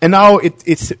shit! And now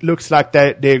it looks like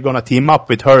they're gonna team up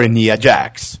with her and Nia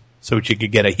Jax so she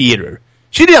could get a heater.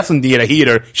 She doesn't need a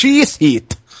heater. She is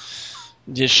heat.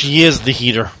 Yeah, she is the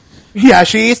heater. Yeah,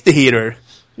 she is the heater.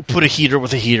 You put a heater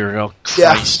with a heater. Oh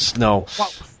Christ, yeah. No.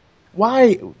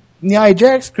 Why? Nia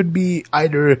Jax could be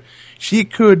either. She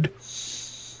could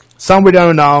somewhere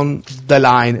down the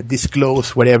line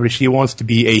disclose whatever she wants to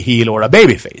be, a heel or a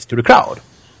babyface to the crowd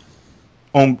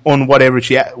on whatever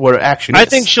her action is. I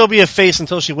think she'll be a face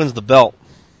until she wins the belt,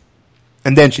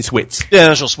 and then she switches. Yeah,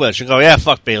 then she'll switch. She'll go, yeah,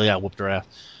 fuck Bayley, I whooped her ass.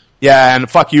 Yeah, and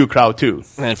fuck you, crowd too.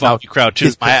 And fuck you, crowd too.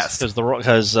 Kiss my ass because the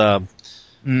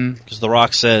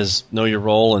Rock says know your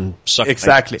role and suck my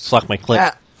clit.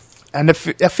 Yeah. And I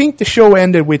think the show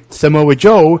ended with Samoa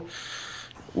Joe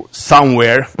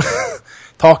somewhere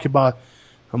talk about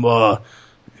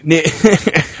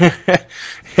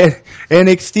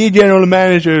NXT general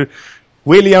manager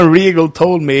William Regal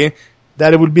told me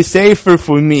that it would be safer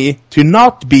for me to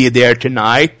not be there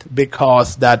tonight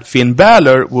because that Finn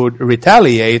Balor would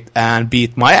retaliate and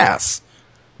beat my ass.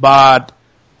 But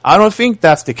I don't think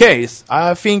that's the case.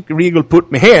 I think Regal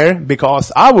put me here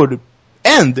because I would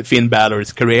end Finn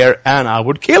Balor's career and I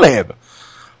would kill him.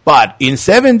 But in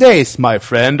 7 days, my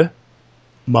friend,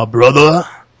 my brother,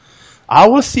 I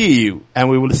will see you, and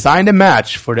we will sign a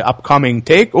match for the upcoming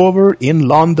takeover in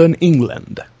London,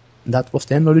 England. And that was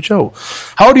the end of the show.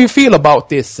 How do you feel about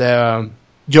this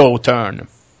Joe turn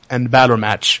and Balor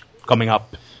match coming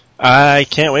up? I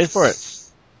can't wait for it.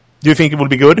 Do you think it will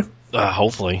be good?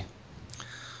 Hopefully.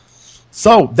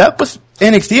 So, that was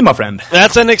NXT, my friend.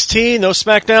 That's NXT, no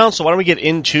SmackDown, so why don't we get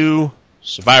into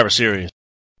Survivor Series?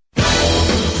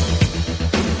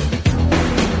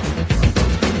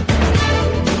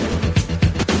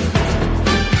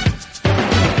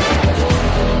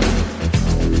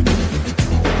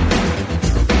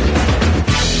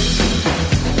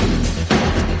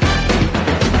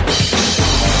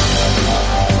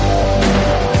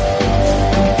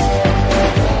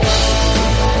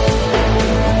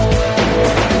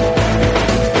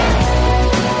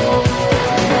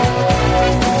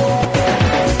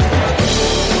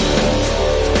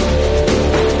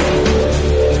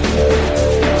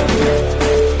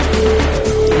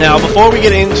 Now, before we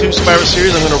get into Survivor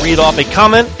Series, I'm going to read off a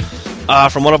comment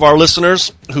from one of our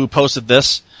listeners who posted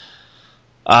this.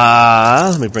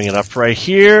 Let me bring it up right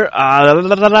here.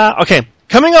 Okay,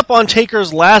 coming up on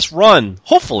Taker's last run,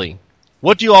 hopefully,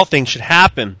 what do you all think should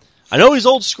happen? I know he's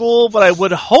old school, but I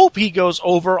would hope he goes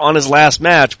over on his last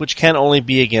match, which can only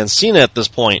be against Cena at this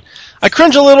point. I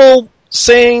cringe a little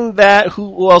saying that.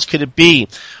 Who else could it be?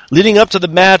 Leading up to the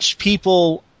match,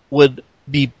 people would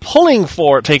be pulling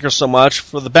for Taker so much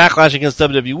for the backlash against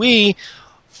WWE,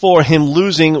 for him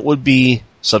losing would be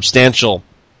substantial.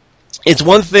 It's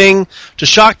one thing to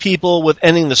shock people with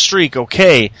ending the streak,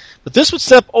 okay, but this would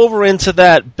step over into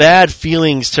that bad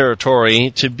feelings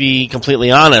territory, to be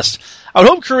completely honest. I would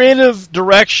hope creative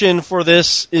direction for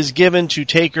this is given to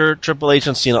Taker, Triple H,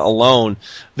 and Cena alone.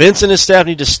 Vince and his staff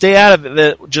need to stay out of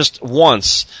it just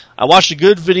once. I watched a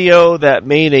good video that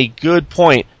made a good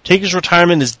point. Taker's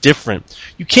retirement is different.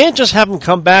 You can't just have him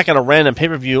come back at a random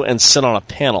pay-per-view and sit on a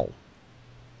panel.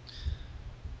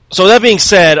 So that being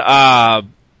said,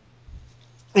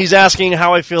 he's asking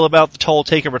how I feel about the whole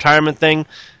Taker retirement thing.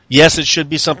 Yes, it should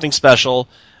be something special.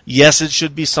 Yes, it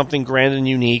should be something grand and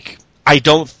unique. I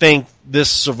don't think this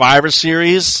Survivor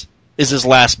Series is his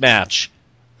last match.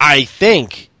 I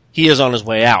think he is on his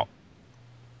way out.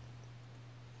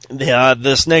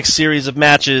 This next series of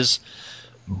matches,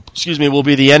 will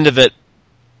be the end of it.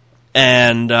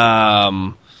 And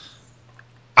I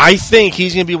think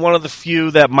he's going to be one of the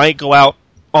few that might go out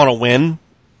on a win,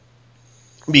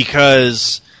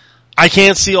 because I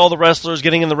can't see all the wrestlers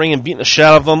getting in the ring and beating the shit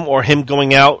out of him, or him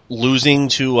going out losing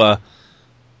to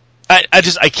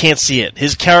I can't see it.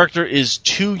 His character is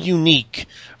too unique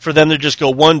for them to just go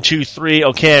 1, 2, 3,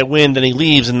 okay, I win, then he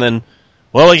leaves, and then,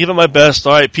 well, I give it my best,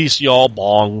 alright, peace y'all,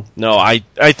 bong. No, I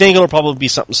think it'll probably be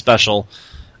something special,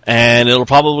 and it'll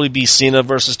probably be Cena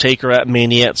versus Taker at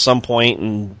Mania at some point,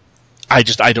 and I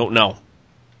don't know.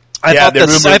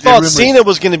 I thought Cena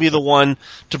was going to be the one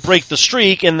to break the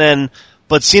streak,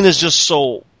 but Cena's just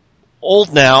so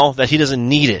old now that he doesn't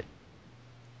need it.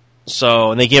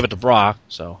 So, and they gave it to Brock,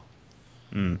 so.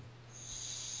 I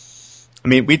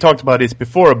mean, we talked about this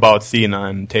before about Cena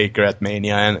and Taker at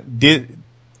Mania, and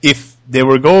if they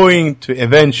were going to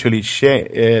eventually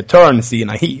turn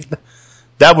Cena heel,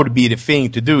 that would be the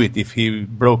thing to do it if he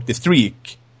broke the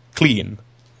streak clean.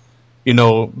 You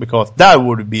know, because that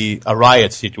would be a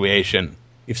riot situation,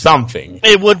 if something.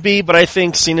 It would be, but I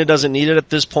think Cena doesn't need it at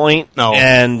this point. No.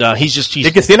 And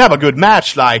they can still have a good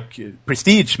match, like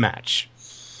prestige match.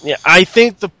 Yeah, I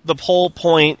think the whole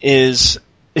point is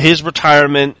his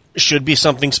retirement should be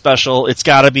something special. It's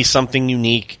got to be something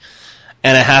unique,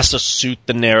 and it has to suit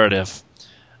the narrative.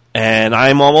 And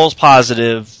I'm almost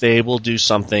positive they will do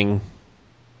something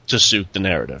to suit the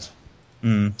narrative.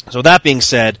 So that being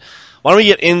said, why don't we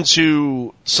get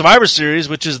into Survivor Series,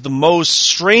 which is the most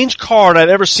strange card I've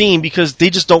ever seen because they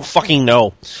just don't fucking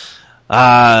know.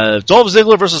 Dolph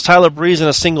Ziggler versus Tyler Breeze in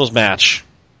a singles match.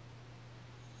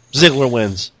 Ziggler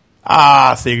wins.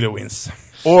 Ziggler wins.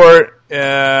 Or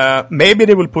maybe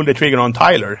they will pull the trigger on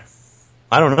Tyler.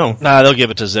 I don't know. Nah, they'll give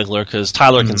it to Ziggler because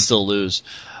Tyler can still lose.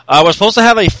 We're supposed to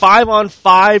have a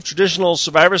 5-on-5 traditional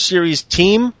Survivor Series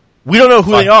team. We don't know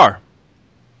who they are.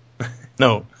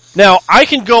 No. Now, I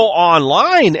can go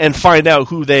online and find out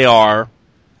who they are,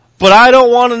 but I don't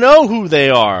want to know who they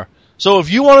are. So if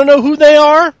you want to know who they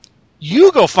are,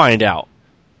 you go find out.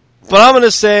 But I'm going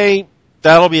to say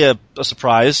that'll be a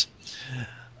surprise.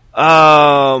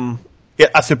 A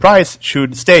surprise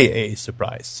should stay a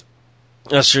surprise.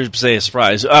 I should say a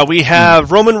surprise. We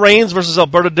have Roman Reigns versus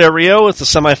Alberto Del Rio. It's the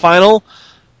semifinal.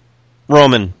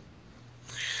 Roman.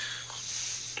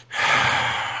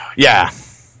 Yeah.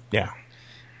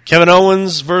 Kevin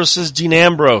Owens versus Dean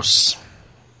Ambrose.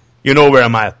 You know where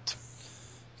I'm at.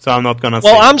 So I'm not gonna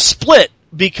say. Well, I'm split,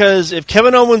 because if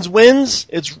Kevin Owens wins,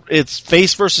 it's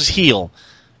face versus heel.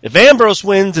 If Ambrose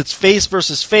wins, it's face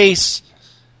versus face.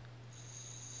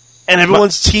 And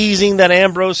everyone's teasing that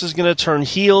Ambrose is going to turn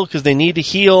heel because they need to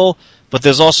heel. But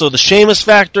there's also the Sheamus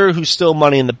factor, who's still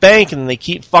Money in the Bank, and they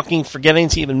keep fucking forgetting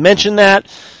to even mention that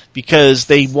because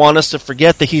they want us to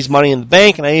forget that he's Money in the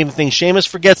Bank, and I even think Sheamus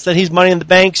forgets that he's Money in the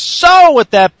Bank. So,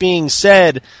 with that being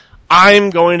said, I'm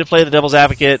going to play the devil's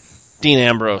advocate, Dean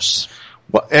Ambrose.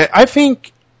 Well, I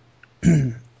think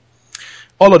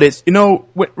all of this,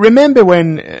 remember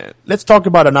when, let's talk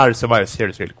about another Survivor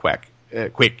Series really quick.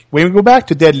 When we go back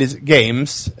to Deadly Game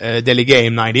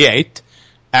 98,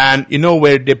 and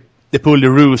where they pulled the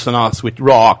ruse on us with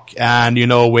Rock, and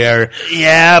where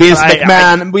Vince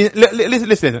McMahon,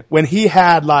 listen, when he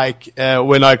had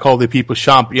when I call the people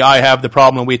champ, I have the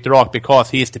problem with the Rock because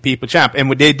he's the people champ, and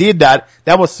when they did that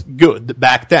was good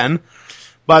back then,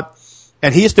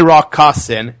 and he's the Rock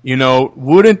cousin,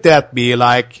 wouldn't that be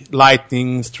like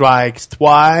lightning strikes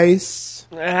twice?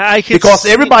 Because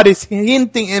everybody's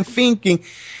hinting and thinking,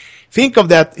 think of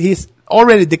that, he's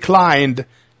already declined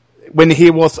when he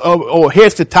was,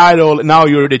 here's the title, now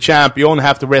you're the champ, you only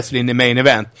have to wrestle in the main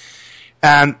event.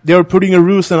 And they're putting a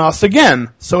ruse on us again,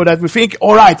 so that we think,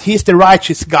 alright, he's the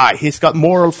righteous guy, he's got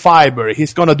moral fiber,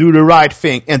 he's gonna do the right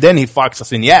thing, and then he fucks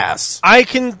us in the ass. I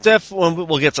can definitely,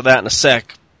 we'll get to that in a sec.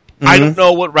 Mm-hmm. I don't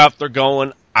know what route they're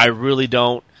going, I really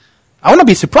don't. I wanna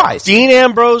be surprised. Dean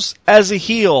Ambrose as a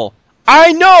heel.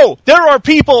 I know there are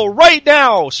people right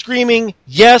now screaming,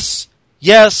 yes,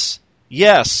 yes,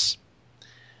 yes.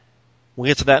 We'll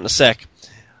get to that in a sec.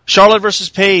 Charlotte versus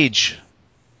Paige.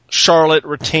 Charlotte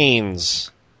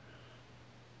retains.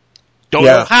 Don't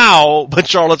know how, but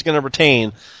Charlotte's going to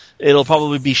retain. It'll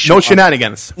probably be no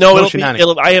shenanigans. No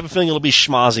I have a feeling it'll be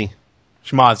schmozzy.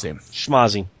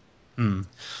 Schmozzy.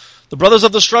 The Brothers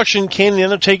of Destruction, Kane and The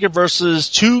Undertaker versus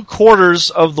 2/4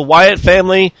 of the Wyatt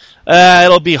family.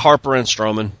 It'll be Harper and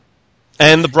Strowman.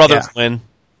 And the brothers win.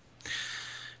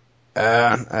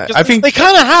 I think they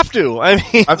kind of have to. I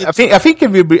mean, I think it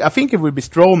will be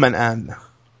Strowman and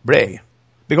Bray,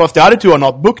 because the other two are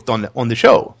not booked on the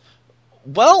show.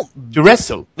 Well, to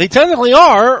wrestle, they technically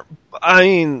are. I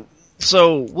mean,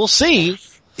 so we'll see.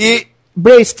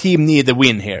 Bray's team need a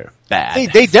win here.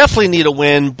 Bad. They definitely need a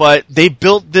win, but they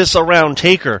built this around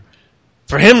Taker.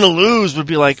 For him to lose would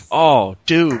be like, oh,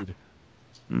 dude.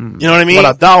 You know what I mean?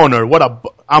 What a downer.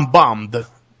 I'm bummed.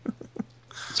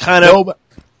 It's kind of. No,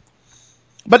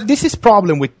 but this is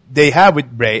problem they have with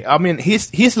Bray. I mean,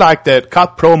 he's like the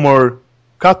cut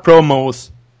promos,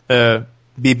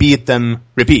 be beaten,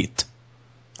 repeat.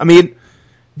 I mean,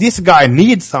 this guy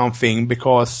needs something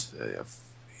because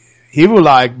he will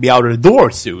be out of the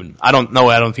door soon. I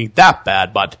don't think that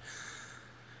bad, but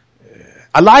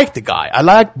I like the guy. I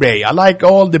like Bray. I like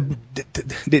all the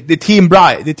team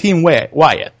the team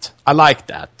Wyatt. I like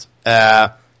that.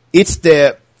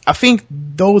 I think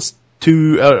those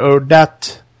two or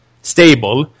that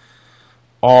stable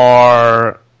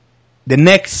are the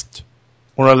next,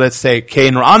 or let's say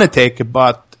Kane or Undertaker,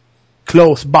 but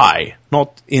close by,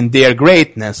 not in their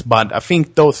greatness, but I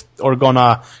think those are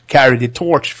gonna carry the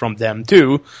torch from them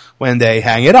too when they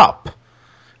hang it up.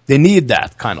 They need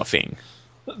that kind of thing.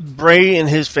 Bray and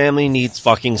his family needs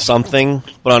fucking something,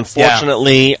 but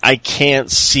unfortunately I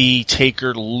can't see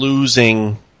Taker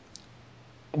losing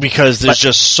because there's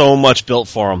just so much built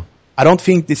for him. I don't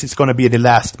think this is going to be the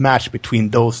last match between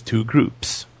those two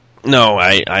groups. No,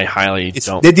 I highly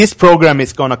don't. This program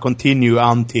is going to continue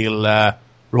until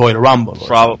Royal Rumble.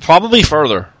 Probably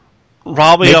further.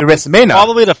 Probably up WrestleMania.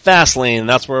 Probably to Fastlane.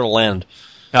 That's where it'll end.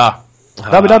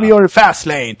 WWE or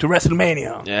Fastlane to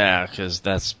WrestleMania. Yeah, because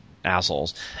that's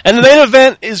assholes. And the main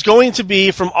event is going to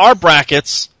be from our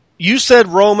brackets. You said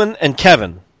Roman and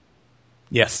Kevin.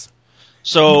 Yes.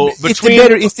 So it's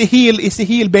the heel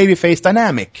babyface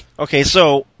dynamic. Okay,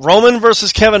 so Roman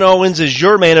versus Kevin Owens is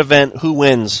your main event. Who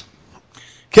wins?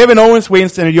 Kevin Owens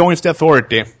wins and joins the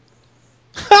Authority.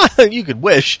 You could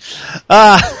wish.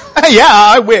 Yeah,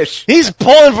 I wish. He's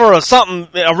pulling for something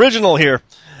original here.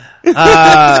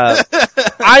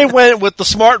 I went with the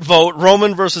smart vote,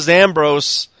 Roman versus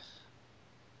Ambrose.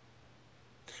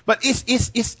 But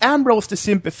is Ambrose the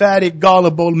sympathetic,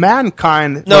 gullible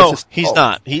mankind? No, he's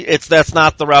not. That's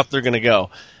not the route they're going to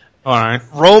go. All right.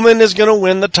 Roman is going to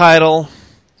win the title,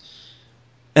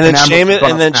 and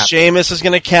then Sheamus is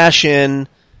going to cash in,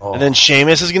 and then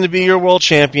Sheamus is going to be your world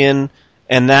champion,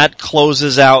 and that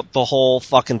closes out the whole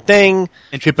fucking thing.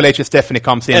 And Triple H and Stephanie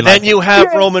comes in, and then you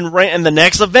have Roman Reigns, and the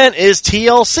next event is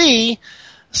TLC.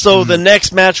 So the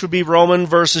next match would be Roman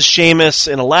versus Sheamus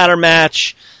in a ladder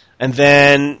match. and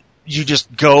then you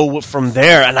just go from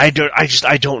there. And I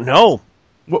don't know.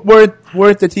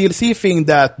 Weren't the TLC thing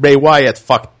that Bray Wyatt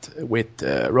fucked with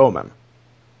Roman?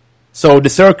 So the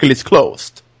circle is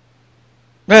closed.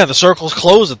 Man, the circle's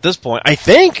closed at this point, I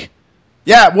think.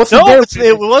 Yeah, it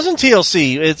wasn't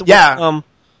TLC.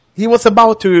 He was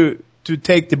about to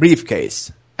take the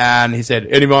briefcase, and he said,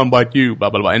 "Anyone but you," blah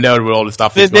blah blah, and there were all the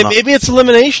stuff. Maybe it's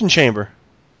Elimination Chamber.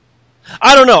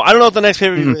 I don't know. I don't know what the next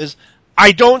pay-per-view is.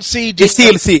 I don't see... It's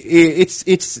TLC. It's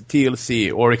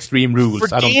TLC or Extreme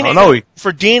Rules. I don't know.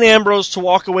 For Dean Ambrose to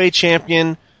walk away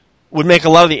champion would make a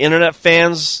lot of the internet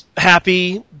fans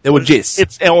happy. They would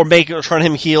jizz. Or turn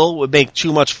him heel would make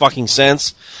too much fucking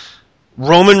sense.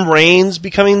 Roman Reigns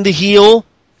becoming the heel,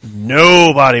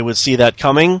 nobody would see that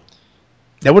coming.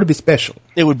 That would be special.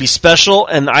 It would be special,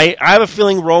 and I have a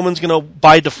feeling Roman's going to,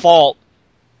 by default,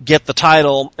 get the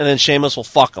title, and then Sheamus will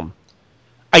fuck him.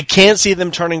 I can't see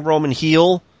them turning Roman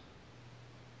heel.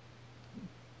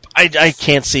 I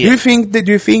can't see it.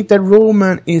 Do you think that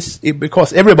Roman is,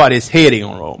 because everybody is hating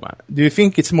on Roman, do you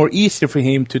think it's more easy for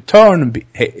him to turn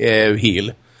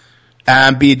heel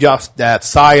and be just that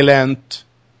silent,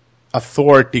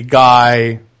 authority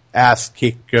guy, ass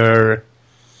kicker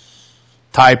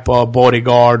type of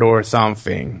bodyguard or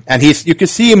something? And you can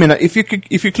see him if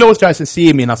you close your eyes and see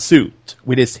him in a suit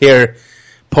with his hair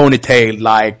ponytailed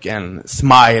like and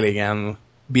smiling and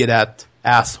be that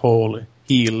asshole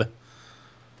heel.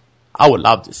 I would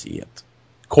love to see it.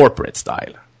 Corporate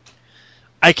style.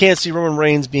 I can't see Roman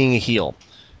Reigns being a heel.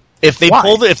 If they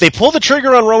pull the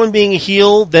trigger on Roman being a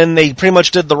heel, then they pretty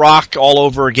much did The Rock all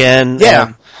over again.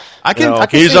 Yeah. I can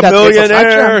he's a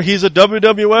millionaire, he's a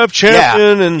WWF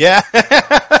champion, yeah.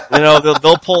 and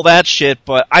they'll pull that shit,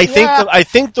 but I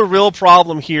think the real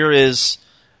problem here is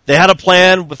they had a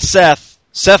plan with Seth.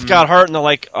 Seth got hurt and they're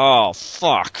like, "Oh,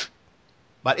 fuck."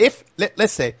 But if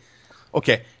let's say,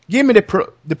 okay, give me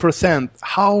the percent.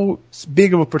 How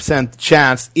big of a percent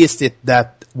chance is it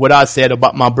that what I said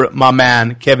about my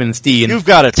man Kevin Steen? You've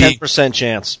got a 10%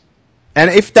 chance. And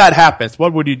if that happens,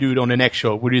 what would you do on the next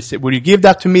show? Would you give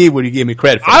that to me? Would you give me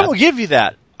credit for that? I will give you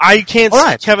that. I can't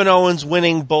see Kevin Owens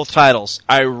winning both titles.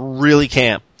 I really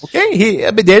can't. Okay,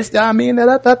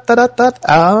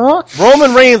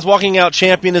 Roman Reigns walking out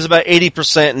champion is about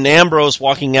 80%, and Ambrose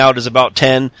walking out is about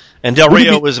 10%, and Del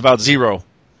Rio is about 0%.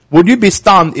 Would you be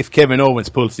stunned if Kevin Owens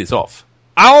pulls this off?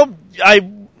 I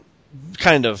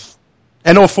kind of.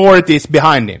 And authority is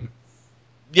behind him.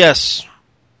 Yes.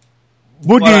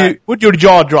 Would your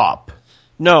jaw drop?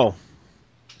 No.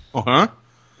 Uh-huh.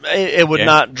 It would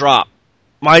not drop.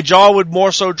 My jaw would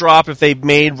more so drop if they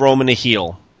made Roman a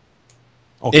heel.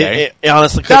 Okay. It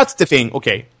honestly, that's the thing.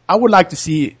 Okay. I would like to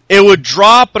see... It would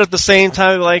drop, but at the same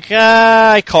time, like,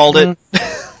 I called it.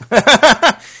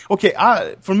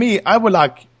 Okay, for me, I would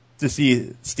like to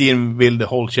see Steen build the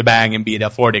whole shebang and be the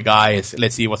 40 guys.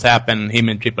 Let's see what's happened. Him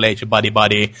and Triple H,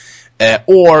 buddy.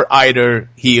 Or either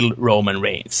heel Roman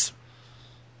Reigns.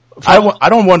 I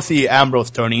don't want to see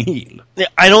Ambrose turning heel. Yeah,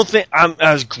 I don't think I'm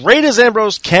as great as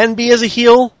Ambrose can be as a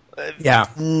heel. Yeah.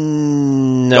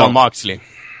 No. Jon Moxley.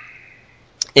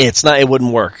 It's not. It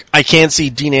wouldn't work. I can't see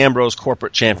Dean Ambrose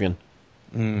corporate champion.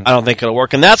 I don't think it'll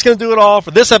work. And that's going to do it all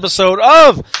for this episode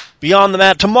of Beyond the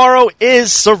Mat. Tomorrow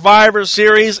is Survivor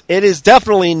Series. It is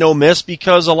definitely no miss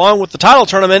because along with the title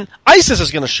tournament, ISIS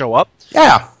is going to show up.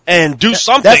 Yeah. And do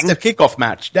something. That's the kickoff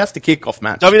match.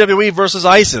 WWE versus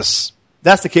ISIS.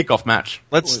 That's the kickoff match.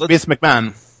 Let's Vince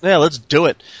McMahon. Yeah, let's do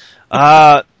it.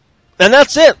 And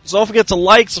that's it. So don't forget to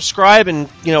like, subscribe, and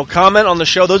comment on the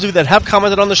show. Those of you that have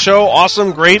commented on the show,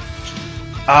 awesome, great.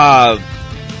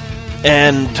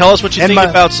 And tell us what you think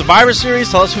about Survivor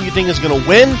Series. Tell us who you think is going to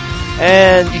win.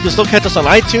 And you can still catch us on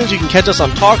iTunes. You can catch us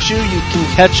on TalkShoe. You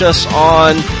can catch us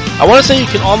on... I want to say you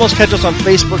can almost catch us on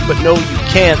Facebook, but no, you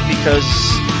can't because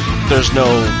there's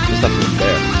nothing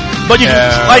there. But you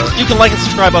can like and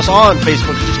subscribe us on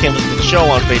Facebook. You just can't listen to the show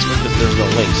on Facebook because there's no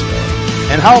links for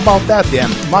it. And how about that, then?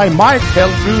 My mic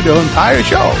held through the entire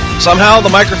show. Somehow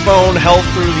the microphone held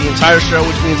through the entire show,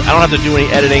 which means I don't have to do any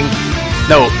editing.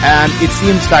 No, and it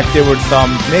seems like there were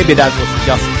some... Maybe that was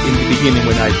just in the beginning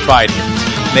when I tried it.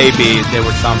 Maybe there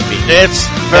was something. It's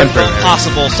very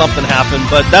possible something happened,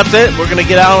 but that's it. We're going to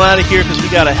get out of here because we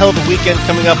got a hell of a weekend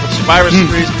coming up with Survivor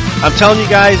Series. I'm telling you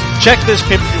guys, check this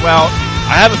pay-per-view out.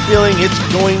 I have a feeling it's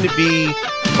going to be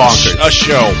bonkers. A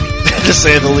show, to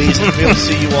say the least. We'll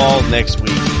see you all next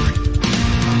week.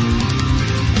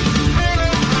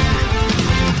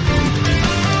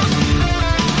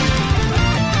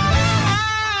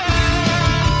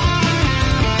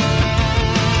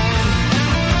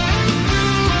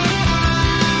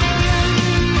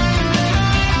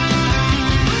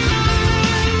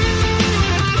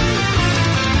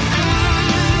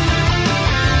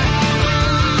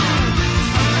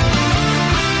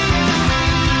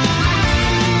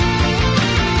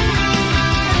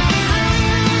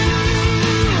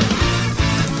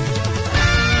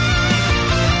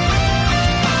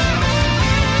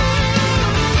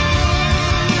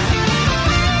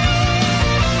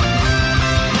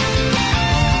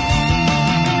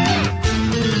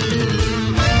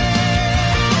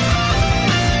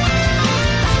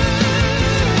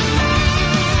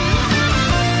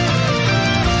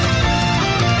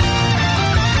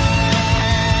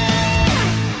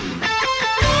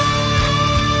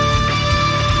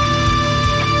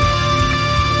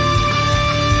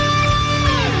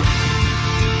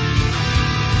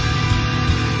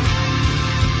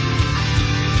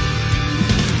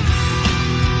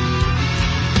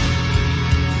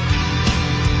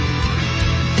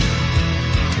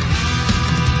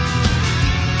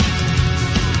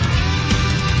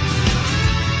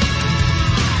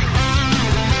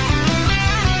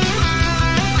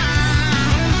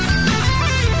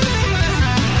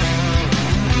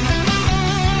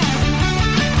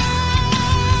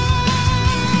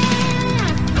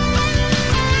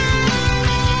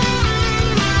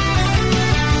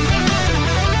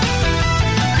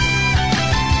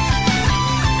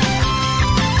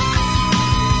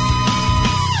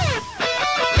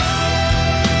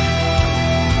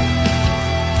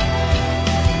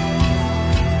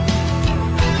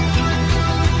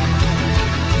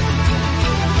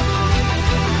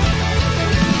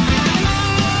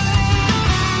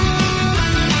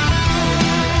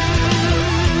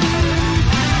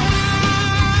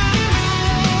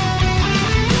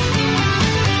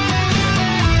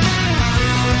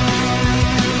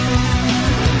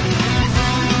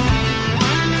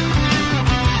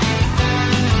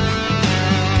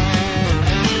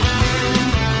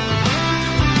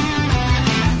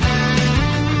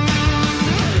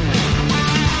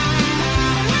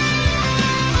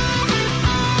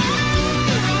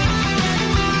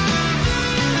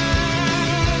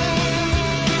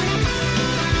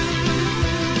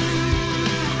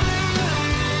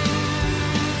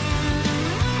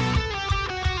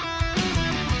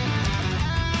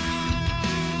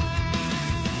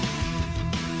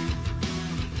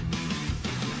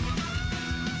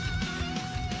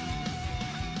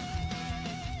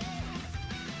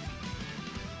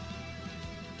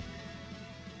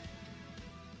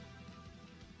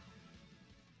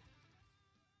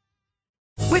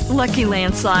 Lucky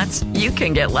Land Slots, you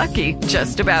can get lucky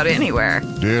just about anywhere.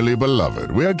 Dearly beloved,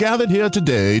 we are gathered here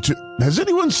today to... Has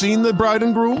anyone seen the bride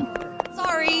and groom?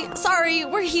 Sorry,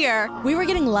 we're here. We were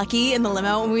getting lucky in the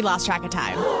limo and we lost track of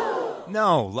time.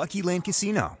 No, Lucky Land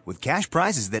Casino, with cash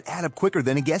prizes that add up quicker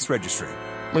than a guest registry.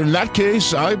 In that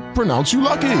case, I pronounce you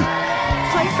lucky.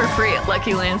 Play for free at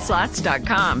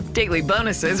LuckyLandSlots.com. Daily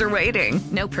bonuses are waiting.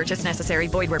 No purchase necessary.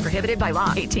 Void where prohibited by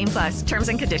law. 18+. Terms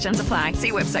and conditions apply. See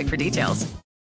website for details.